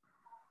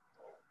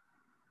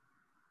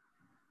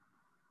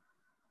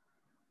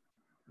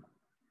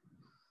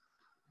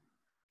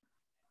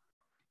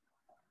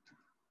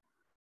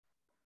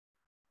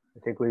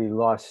think we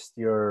lost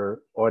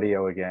your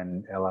audio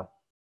again, Ella.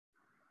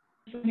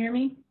 Can you hear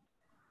me?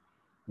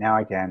 Now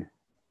I can.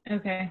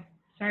 Okay,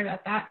 sorry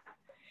about that.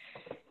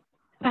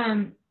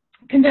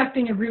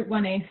 Conducting a Route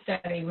 1A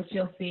study, which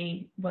you'll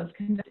see was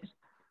conducted.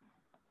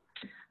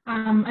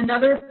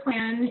 Another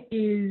plan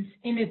is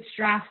in its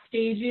draft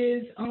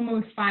stages,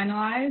 almost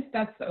finalized.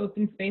 That's the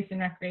open space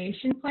and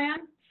recreation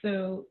plan.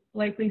 So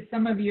likely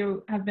some of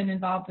you have been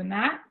involved in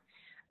that.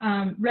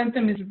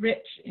 Wrentham is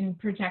rich in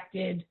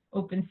protected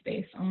open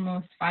space,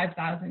 almost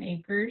 5,000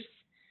 acres.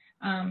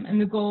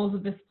 And the goals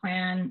of this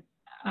plan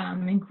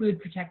include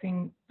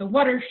protecting the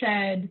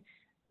watershed,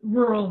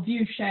 rural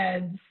view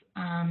sheds,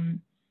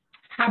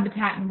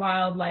 habitat and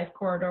wildlife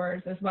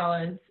corridors, as well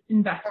as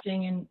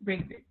investing in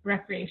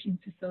recreation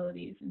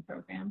facilities and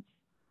programs.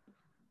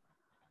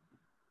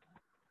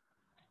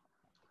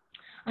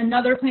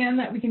 Another plan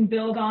that we can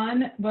build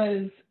on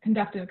was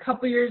conducted a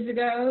couple years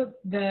ago,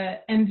 the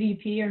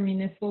MVP, or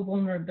Municipal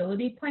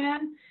Vulnerability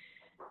Plan.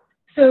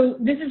 So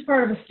this is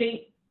part of a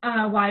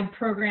statewide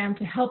program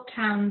to help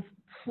towns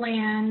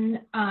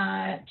plan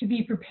to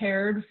be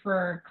prepared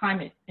for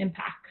climate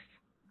impacts.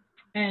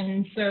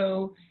 And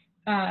so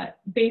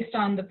based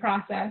on the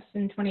process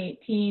in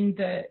 2018,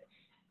 the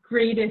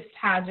greatest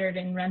hazard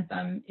in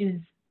Wrentham is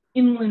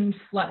inland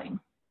flooding.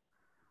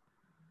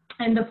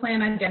 And the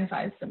plan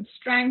identifies some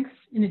strengths.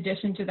 In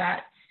addition to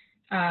that,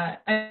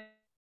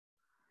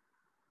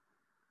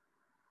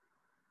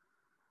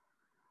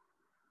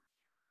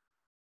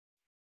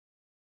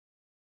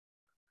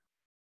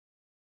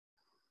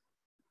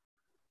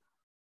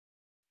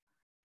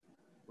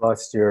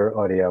 Lost your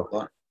audio.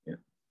 Yeah.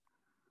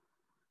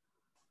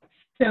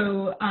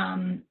 So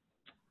kind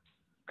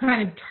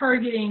of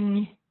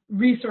targeting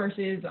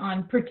resources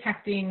on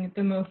protecting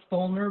the most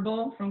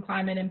vulnerable from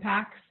climate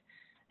impacts.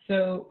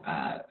 So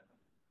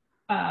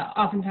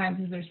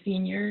oftentimes they're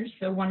seniors.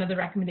 So one of the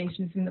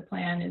recommendations in the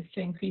plan is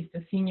to increase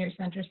the senior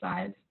center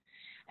size.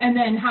 And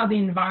then how the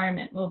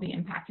environment will be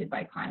impacted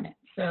by climate.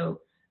 So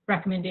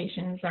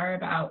recommendations are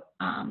about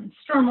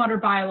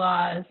stormwater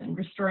bylaws and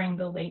restoring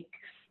the lake's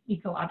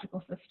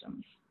ecological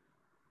systems.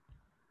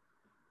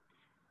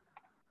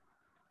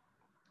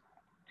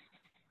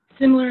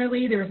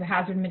 Similarly, there was a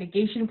hazard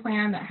mitigation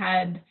plan that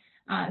had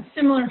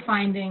similar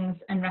findings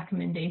and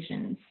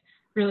recommendations,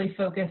 really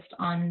focused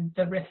on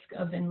the risk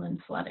of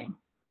inland flooding.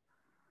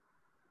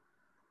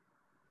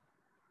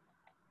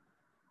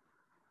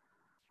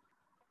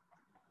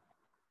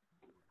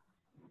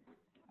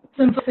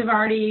 Some folks have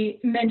already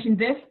mentioned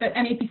this, but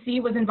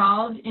MAPC was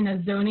involved in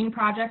a zoning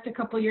project a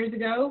couple years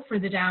ago for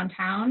the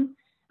downtown,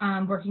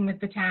 working with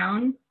the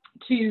town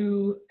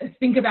to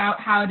think about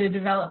how to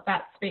develop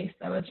that space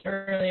that was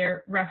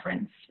earlier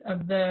referenced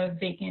of the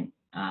vacant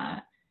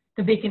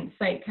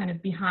site kind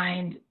of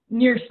behind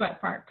near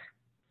Sweat Park.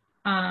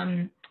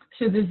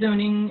 So the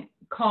zoning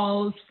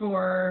calls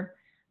for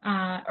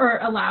or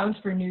allows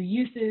for new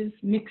uses,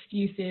 mixed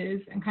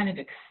uses, and kind of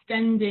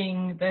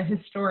extending the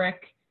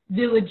historic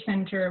village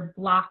center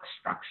block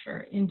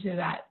structure into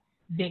that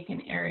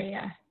vacant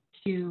area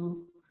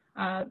to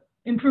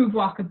improve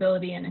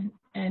walkability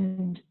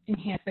and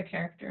enhance the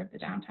character of the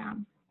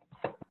downtown.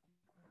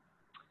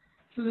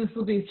 So this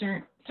will be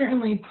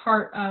certainly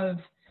part of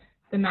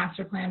the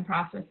master plan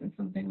process and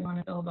something we want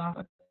to build off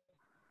of.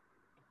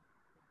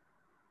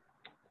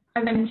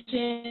 As I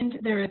mentioned,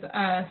 there is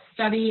a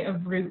study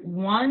of Route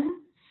 1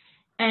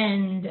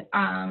 and,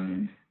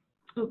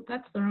 oh,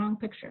 that's the wrong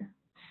picture.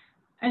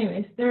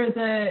 Anyways, there is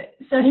a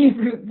study of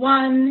Route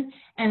 1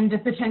 and the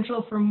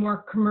potential for more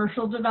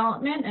commercial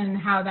development and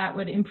how that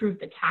would improve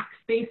the tax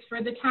base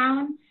for the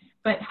town,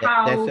 but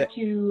how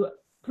to,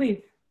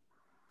 please.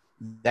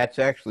 That's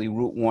actually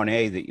Route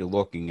 1A that you're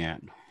looking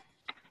at.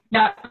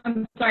 Yeah,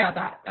 I'm sorry about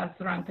that. That's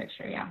the wrong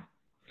picture, yeah.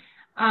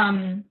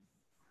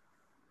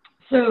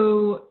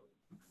 So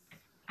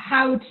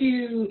how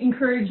to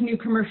encourage new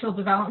commercial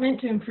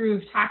development to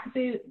improve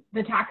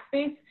the tax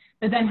base,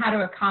 but then how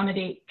to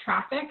accommodate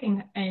traffic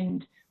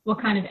and what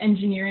kind of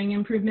engineering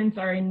improvements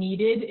are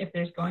needed if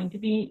there's going to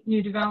be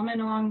new development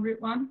along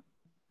Route 1.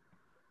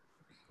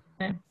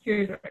 And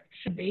here's what it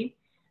should be.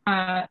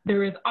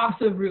 There is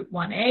also Route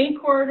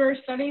 1A corridor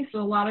study. So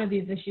a lot of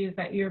these issues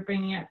that you're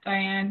bringing up,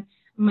 Diane,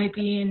 might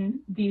be in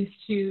these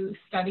two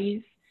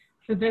studies.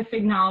 So this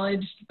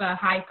acknowledged the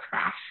high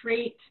crash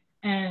rate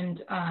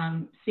and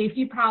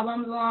safety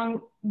problems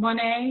along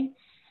 1A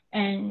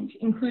and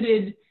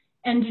included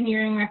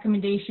engineering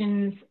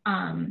recommendations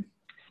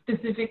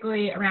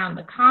specifically around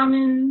the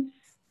commons,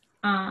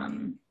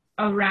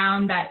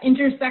 around that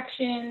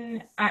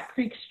intersection at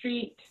Creek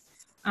Street,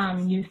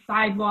 new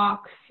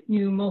sidewalks,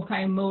 new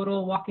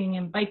multimodal walking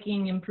and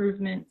biking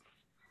improvements,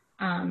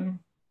 and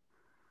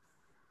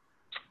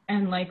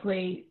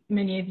likely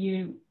many of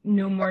you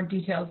know more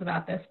details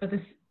about this, but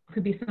this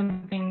could be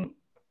something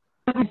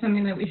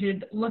that we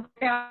should look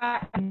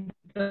at and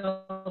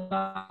build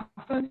off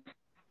of.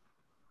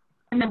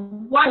 And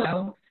then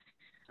WILO,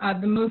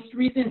 the most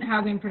recent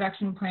housing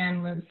production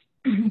plan was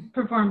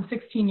performed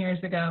 16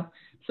 years ago.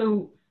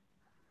 So,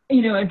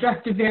 you know,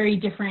 addressed a very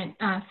different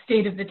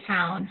state of the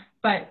town.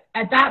 But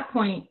at that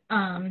point,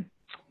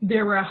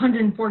 there were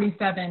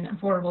 147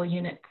 affordable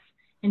units.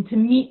 And to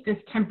meet this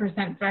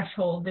 10%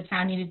 threshold, the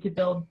town needed to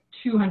build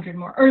 200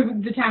 more, or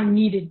the town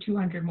needed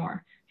 200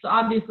 more. So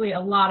obviously a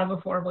lot of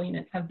affordable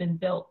units have been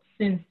built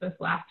since this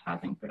last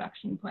housing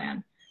production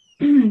plan.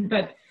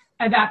 But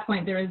at that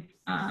point, there was,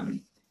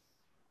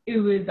 it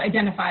was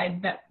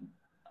identified that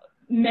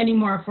many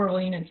more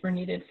affordable units were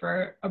needed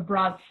for a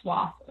broad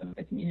swath of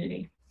the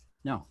community.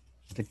 No,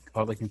 I think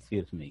all they can see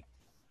is me.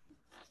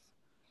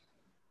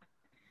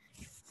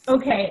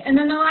 Okay, and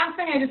then the last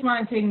thing I just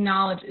wanted to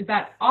acknowledge is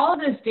that all of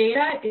this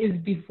data is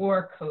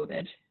before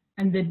COVID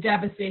and the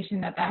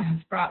devastation that that has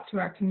brought to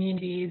our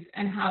communities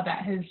and how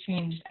that has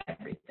changed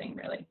everything,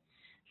 really.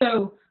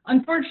 So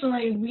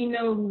unfortunately, we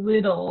know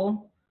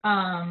little,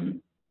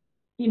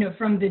 you know,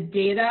 from the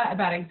data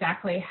about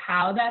exactly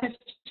how that has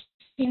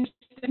changed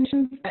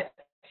conditions, but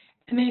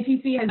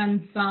MAPC has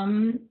done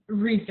some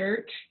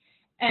research,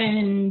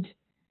 and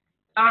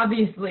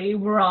obviously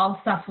we're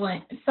all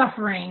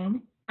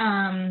suffering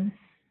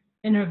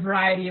in a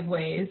variety of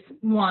ways.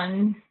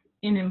 One,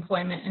 in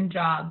employment and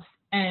jobs,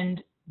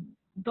 and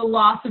the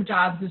loss of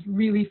jobs is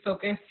really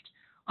focused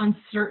on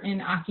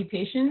certain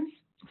occupations.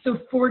 So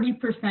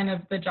 40%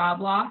 of the job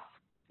loss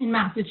in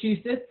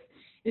Massachusetts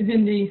is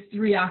in these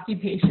 3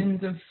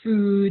 occupations of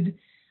food,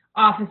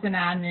 office and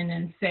admin,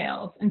 and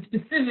sales. And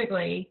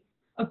specifically,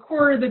 a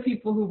quarter of the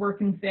people who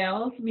work in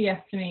sales, we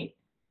estimate,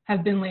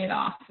 have been laid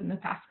off in the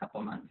past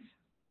couple months.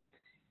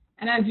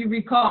 And as you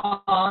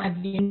recall, as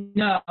you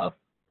know,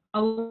 a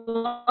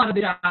lot of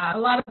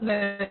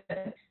the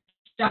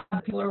jobs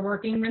people are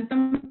working in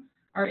Wrentham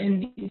are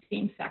in these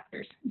same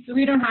sectors. So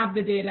we don't have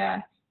the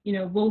data. You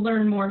know, we'll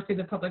learn more through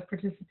the public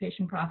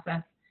participation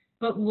process,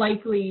 but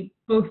likely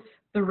both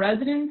the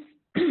residents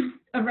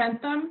of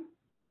Wrentham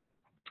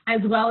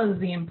as well as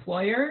the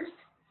employers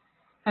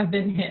have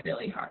been hit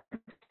really hard.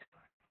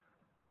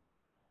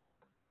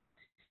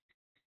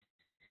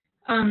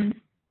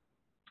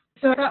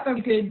 So I thought that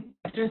we could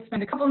just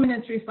spend a couple of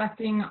minutes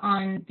reflecting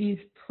on these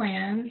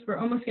plans. We're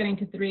almost getting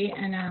to 3,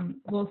 and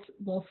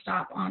we'll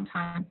stop on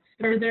time.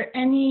 But are there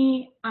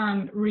any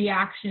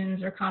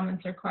reactions or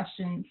comments or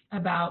questions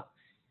about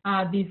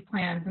these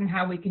plans and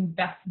how we can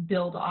best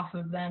build off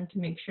of them to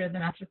make sure the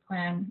master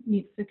plan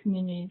meets the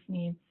community's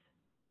needs?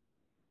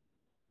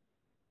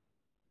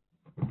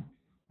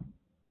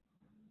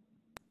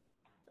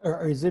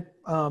 Or is it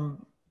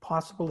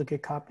possible to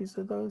get copies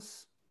of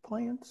those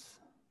plans?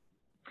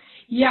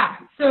 Yeah,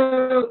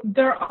 so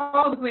they're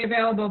all publicly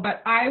available,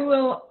 but I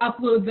will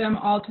upload them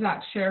all to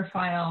that share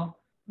file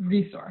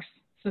resource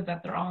so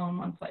that they're all in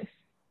one place.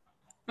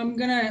 I'm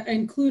gonna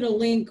include a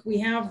link. We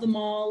have them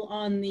all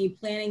on the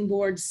Planning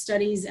Board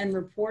Studies and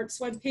Reports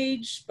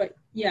webpage, but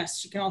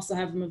yes, you can also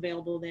have them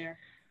available there.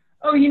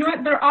 Oh, you know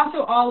what? They're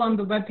also all on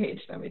the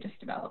webpage that we just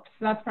developed,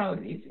 so that's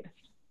probably the easiest.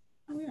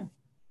 Oh yeah.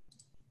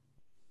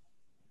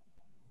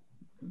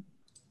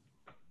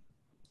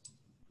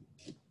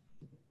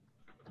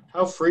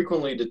 How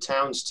frequently do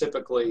towns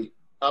typically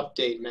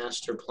update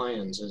master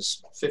plans?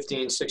 Is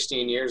 15,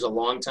 16 years a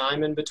long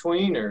time in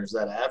between, or is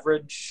that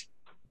average?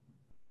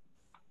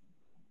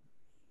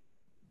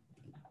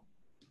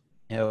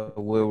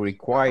 We're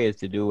required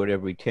to do it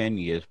every 10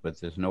 years, but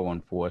there's no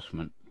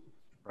enforcement.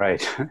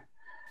 Right.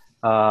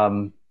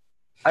 I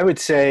would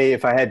say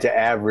if I had to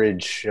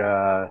average,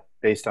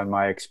 based on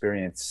my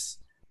experience,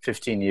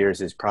 15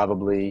 years is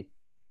probably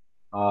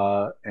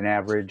an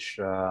average.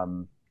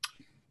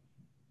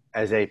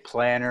 As a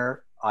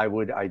planner, I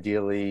would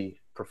ideally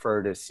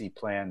prefer to see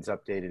plans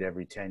updated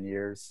every 10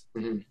 years.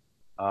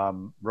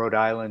 Mm-hmm. Rhode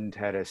Island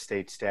had a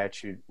state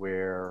statute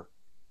where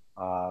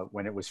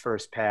when it was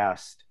first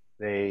passed,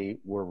 they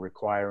were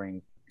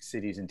requiring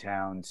cities and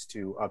towns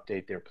to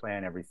update their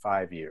plan every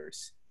 5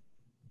 years.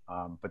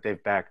 But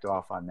they've backed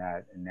off on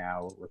that and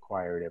now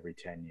require it every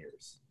 10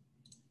 years.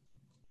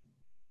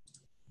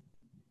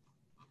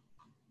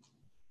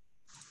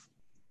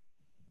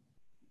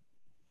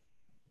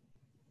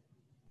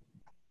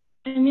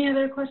 Any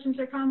other questions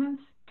or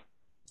comments?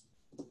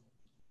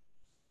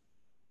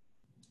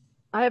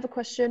 I have a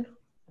question.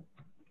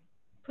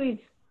 Please.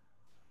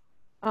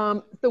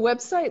 The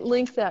website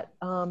link that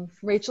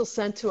Rachel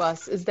sent to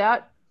us, is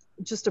that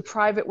just a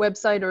private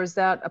website or is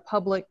that a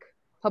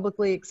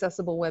publicly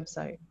accessible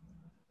website?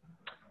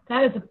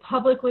 That is a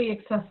publicly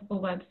accessible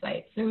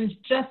website. So it was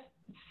just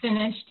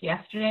finished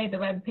yesterday, the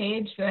web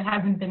page, so it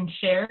hasn't been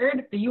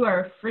shared, but you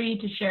are free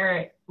to share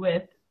it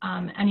with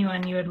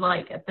anyone you would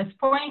like at this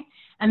point.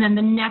 And then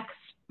the next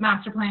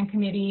master plan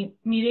committee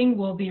meeting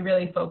will be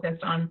really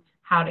focused on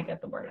how to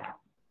get the word out.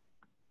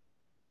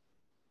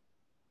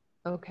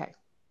 Okay.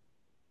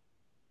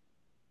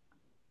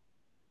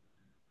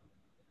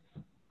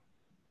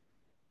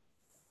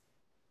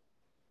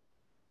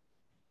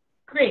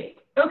 Great.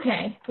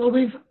 Okay. Well,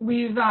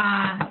 we've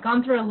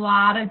gone through a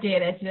lot of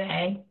data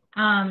today.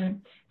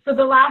 So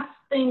the last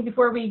thing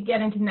before we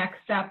get into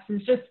next steps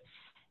is just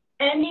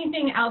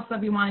anything else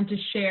that we wanted to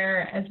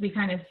share as we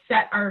kind of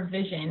set our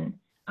vision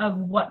of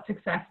what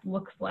success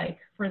looks like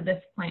for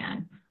this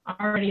plan.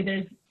 Already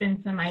there's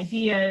been some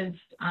ideas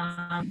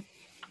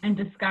and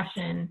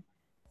discussion,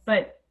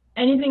 but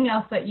anything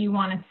else that you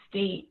want to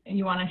state and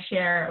you want to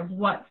share of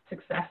what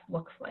success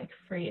looks like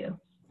for you?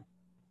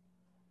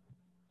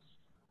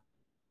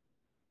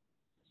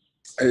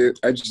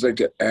 I'd just like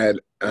to add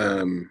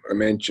or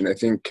mention, I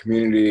think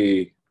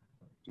community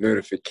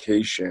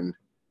notification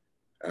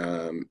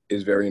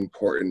is very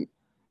important.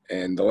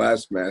 And the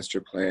last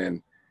master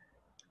plan,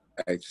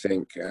 I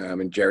think,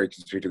 and Jerry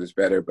can speak to this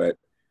better, but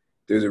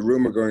there's a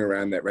rumor going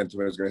around that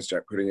Wrentham was going to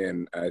start putting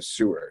in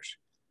sewers.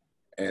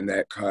 And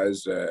that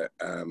caused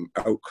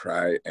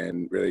outcry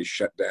and really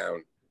shut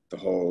down the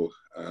whole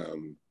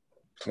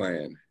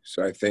plan.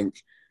 So I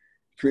think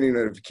community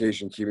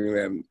notification, keeping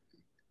them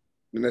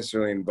not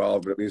necessarily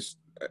involved, but at least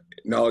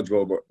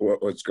knowledgeable about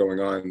what's going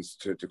on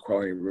to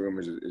quelling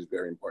rumors is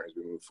very important as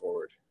we move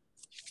forward.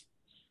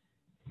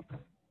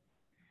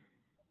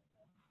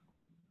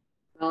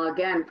 Well,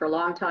 again, for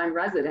longtime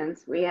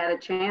residents, we had a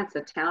chance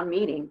at town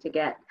meeting to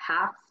get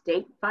half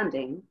state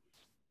funding.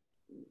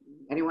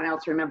 Anyone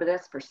else remember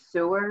this? For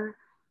sewers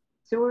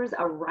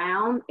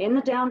around in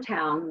the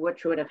downtown,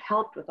 which would have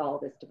helped with all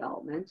this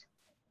development.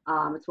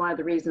 It's one of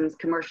the reasons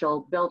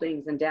commercial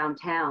buildings in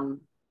downtown,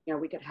 you know,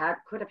 we could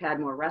have had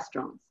more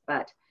restaurants,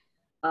 but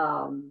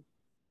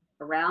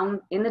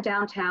around in the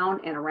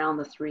downtown and around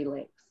the 3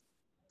 lakes.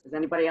 Does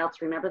anybody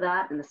else remember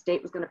that? And the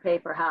state was going to pay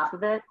for half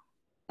of it.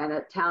 And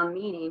at town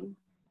meeting,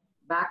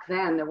 back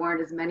then, there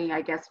weren't as many,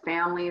 I guess,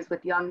 families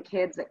with young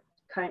kids that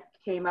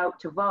came out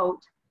to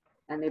vote,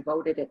 and they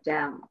voted it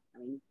down. I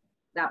mean,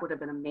 that would have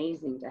been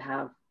amazing to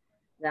have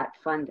that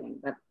funding,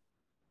 but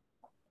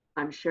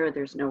I'm sure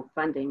there's no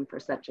funding for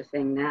such a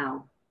thing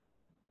now.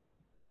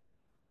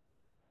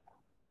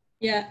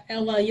 Yeah,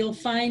 Ella, you'll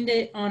find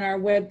it on our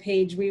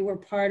webpage. We were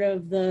part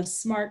of the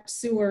smart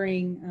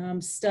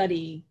sewering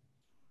study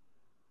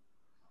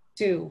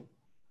too.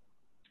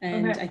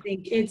 And Okay. I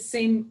think it's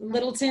same,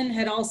 Littleton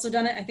had also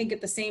done it, I think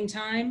at the same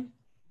time.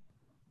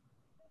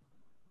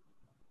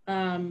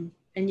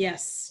 And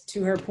yes,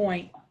 to her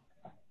point,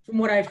 from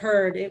what I've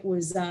heard, it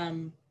was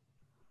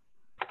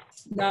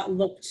not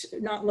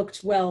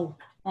looked well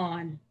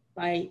on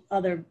by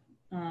other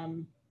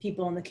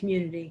people in the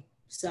community,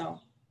 so.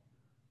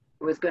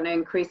 It was going to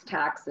increase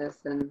taxes,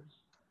 and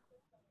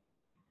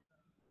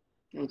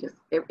they just,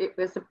 it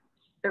was,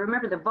 I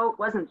remember the vote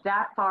wasn't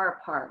that far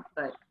apart,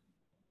 but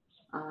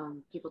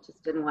people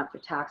just didn't want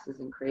their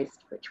taxes increased,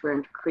 which were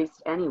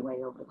increased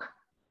anyway over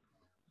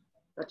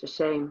such a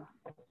shame.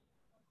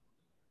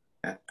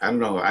 I don't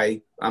know.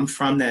 I'm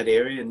from that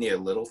area near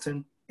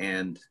Littleton,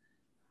 and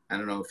I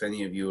don't know if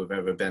any of you have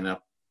ever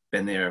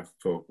been there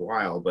for a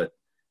while, but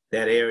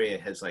that area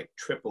has like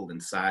tripled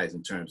in size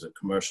in terms of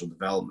commercial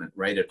development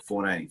right at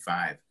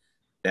 495.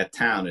 That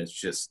town is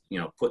just, you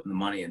know, putting the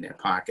money in their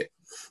pocket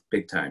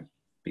big time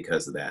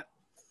because of that.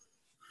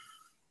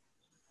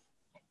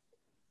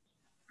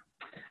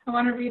 I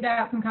want to read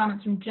out some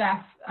comments from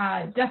Jeff.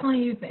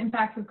 Definitely use the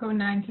impacts of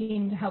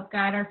COVID-19 to help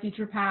guide our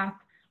future path.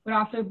 Would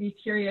also be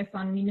curious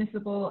on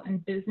municipal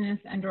and business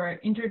and/or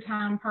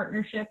intertown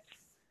partnerships,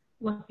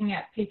 looking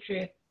at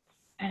Patriots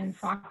and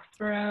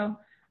Foxborough.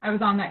 I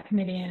was on that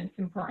committee, and it's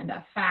important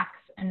that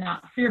facts and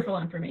not fearful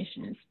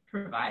information is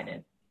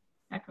provided,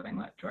 echoing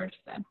what George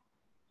said.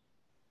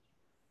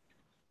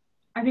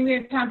 I think we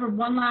have time for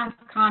one last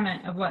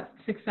comment of what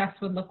success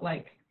would look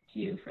like to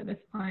you for this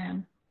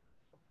plan.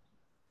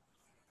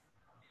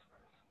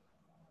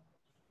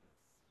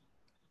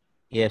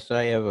 Yes,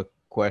 I have a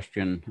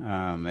question.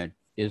 It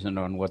isn't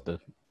on what the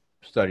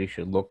study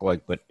should look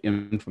like, but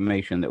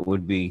information that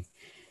would be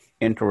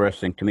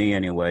interesting to me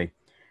anyway.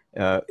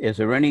 Is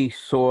there any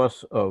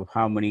source of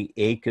how many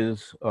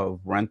acres of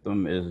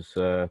Wrentham is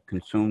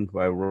consumed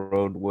by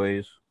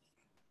roadways?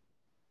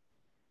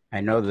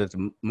 I know that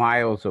the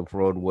miles of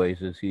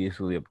roadways is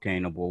easily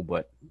obtainable,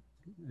 but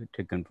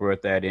to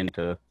convert that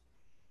into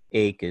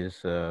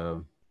acres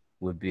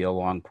would be a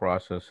long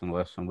process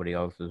unless somebody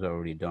else has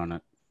already done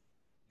it.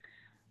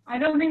 I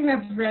don't think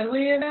that's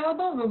readily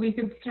available, but we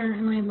could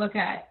certainly look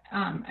at,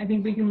 I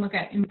think we can look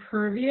at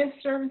impervious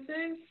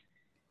surfaces.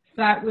 So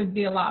that would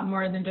be a lot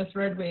more than just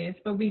roadways,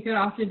 but we could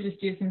also just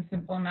do some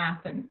simple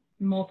math and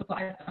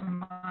multiply the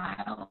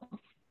miles.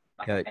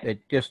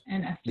 It just,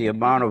 the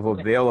amount of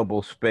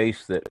available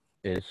space that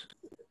is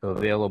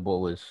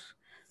available is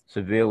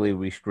severely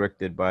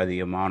restricted by the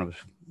amount of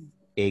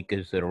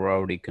acres that are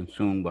already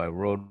consumed by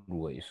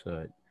roadways.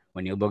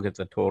 When you look at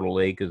the total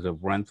acres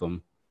of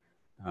Wrentham,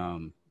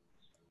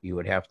 you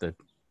would have to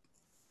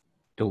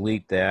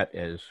delete that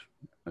as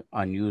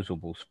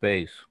unusable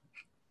space,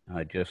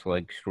 just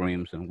like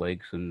streams and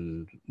lakes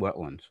and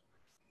wetlands.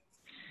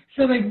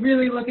 So like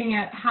really looking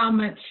at how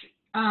much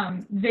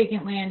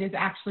vacant land is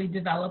actually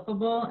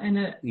developable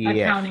and Yes.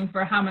 accounting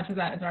for how much of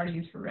that is already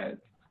used for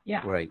roads.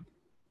 Yeah. Right.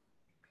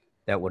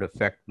 That would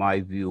affect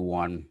my view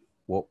on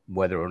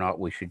whether or not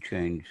we should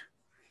change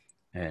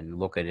and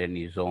look at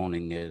any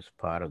zoning as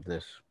part of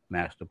this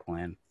master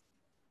plan.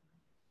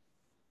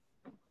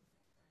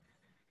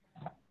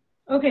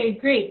 Okay,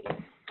 great.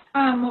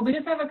 Well, we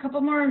just have a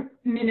couple more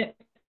minutes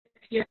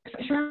here.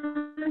 In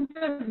terms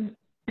of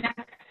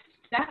next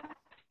steps,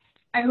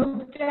 I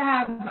hope to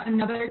have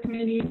another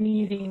committee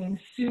meeting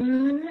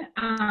soon.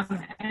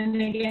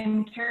 And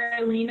again,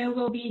 Carolina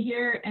will be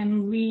here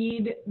and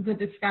lead the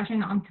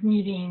discussion on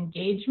community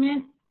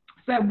engagement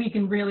so that we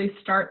can really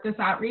start this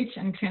outreach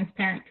and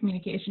transparent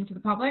communication to the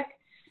public.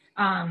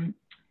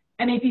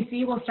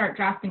 NAPC will start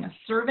drafting a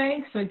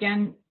survey. So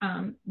again,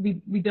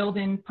 we build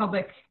in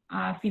public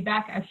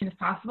feedback as soon as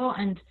possible.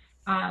 And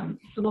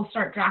so we'll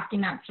start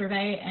drafting that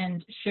survey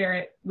and share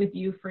it with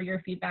you for your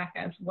feedback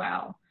as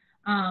well.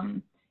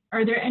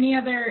 Are there any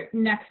other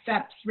next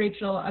steps,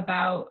 Rachel,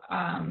 about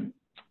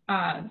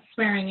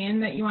swearing in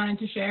that you wanted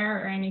to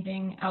share or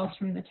anything else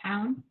from the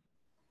town?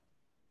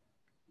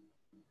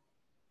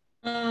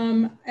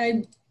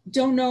 I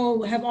don't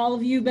know, have all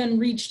of you been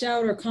reached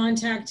out or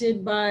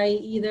contacted by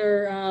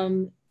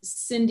either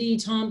Cindy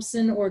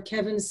Thompson or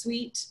Kevin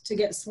Sweet to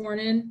get sworn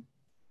in?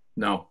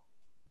 No.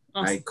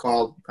 Awesome.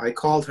 I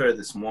called her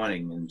this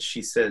morning, and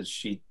she says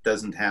she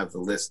doesn't have the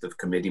list of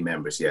committee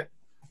members yet.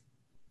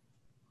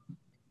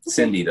 Okay.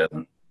 Cindy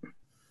doesn't.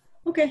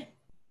 Okay.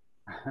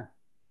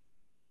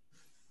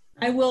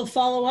 I will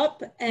follow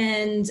up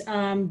and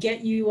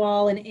get you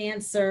all an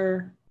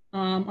answer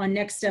on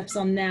next steps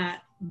on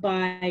that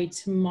by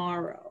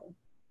tomorrow.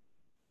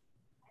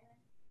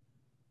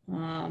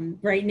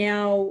 Right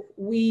now,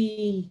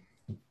 we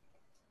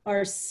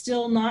are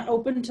still not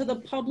open to the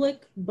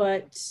public,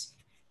 but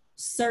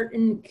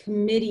certain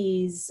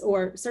committees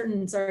or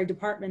certain,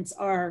 departments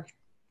are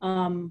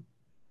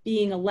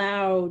being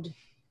allowed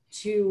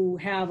to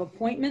have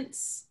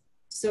appointments.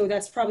 So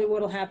that's probably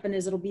what'll happen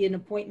is it'll be an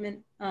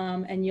appointment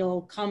and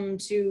you'll come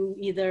to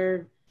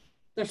either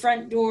the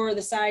front door or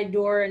the side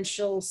door and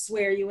she'll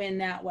swear you in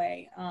that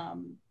way.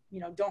 You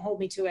know, don't hold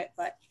me to it,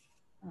 but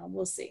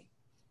we'll see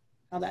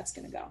how that's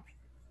gonna go.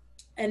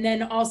 And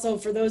then also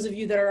for those of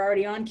you that are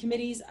already on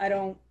committees, I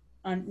don't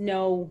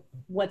know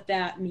what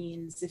that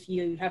means, if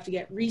you have to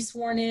get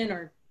re-sworn in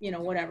or, you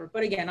know, whatever.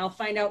 But again, I'll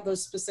find out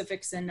those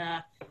specifics and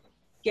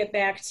get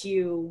back to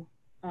you.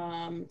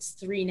 It's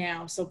 3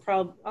 now, so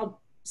probably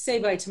I'll say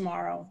by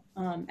tomorrow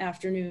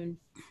afternoon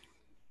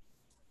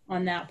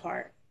on that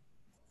part.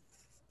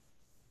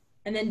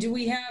 And then do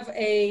we have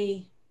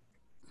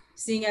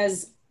seeing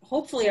as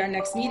hopefully our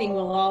next meeting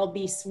will all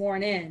be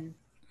sworn in,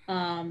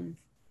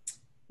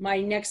 my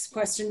next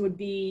question would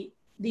be,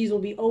 these will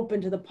be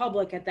open to the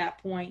public at that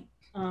point.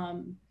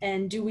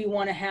 And do we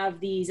want to have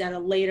these at a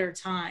later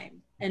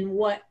time? And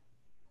what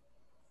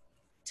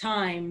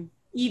time,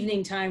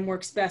 evening time,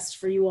 works best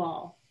for you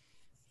all?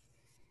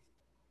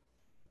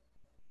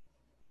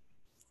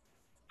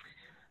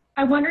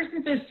 I wonder,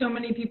 since there's so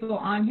many people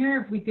on here,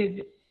 if we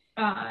could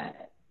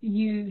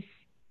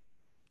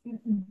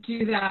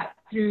do that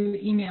through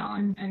email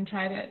and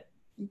try to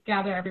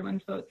gather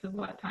everyone's votes of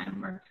what time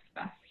works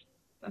best.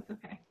 That's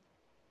okay. I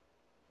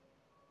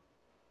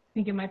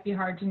think it might be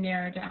hard to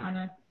narrow down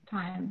a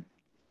time.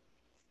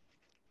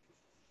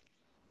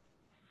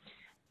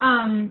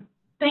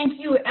 Thank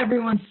you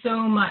everyone so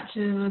much.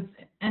 It was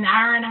an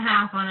hour and a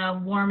half on a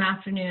warm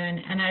afternoon,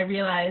 and I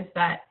realized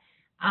that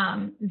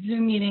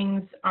Zoom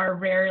meetings are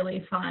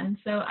rarely fun.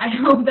 So I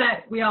hope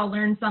that we all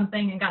learned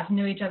something and got to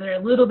know each other a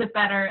little bit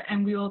better,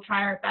 and we will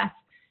try our best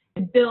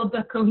to build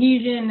the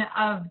cohesion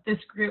of this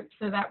group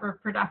so that we're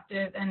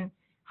productive and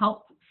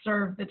help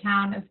serve the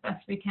town as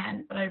best we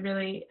can. But I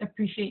really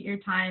appreciate your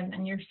time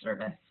and your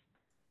service.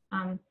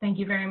 Thank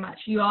you very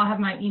much. You all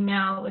have my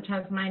email, which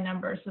has my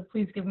number, so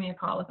please give me a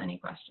call with any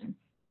questions.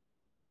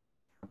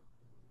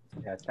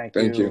 Yeah, thank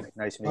Thank you. you.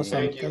 Nice meeting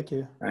Awesome. you. Thank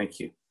you. Thank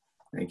you.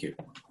 Thank you.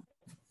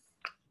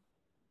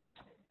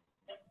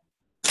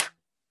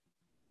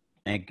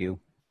 Thank you.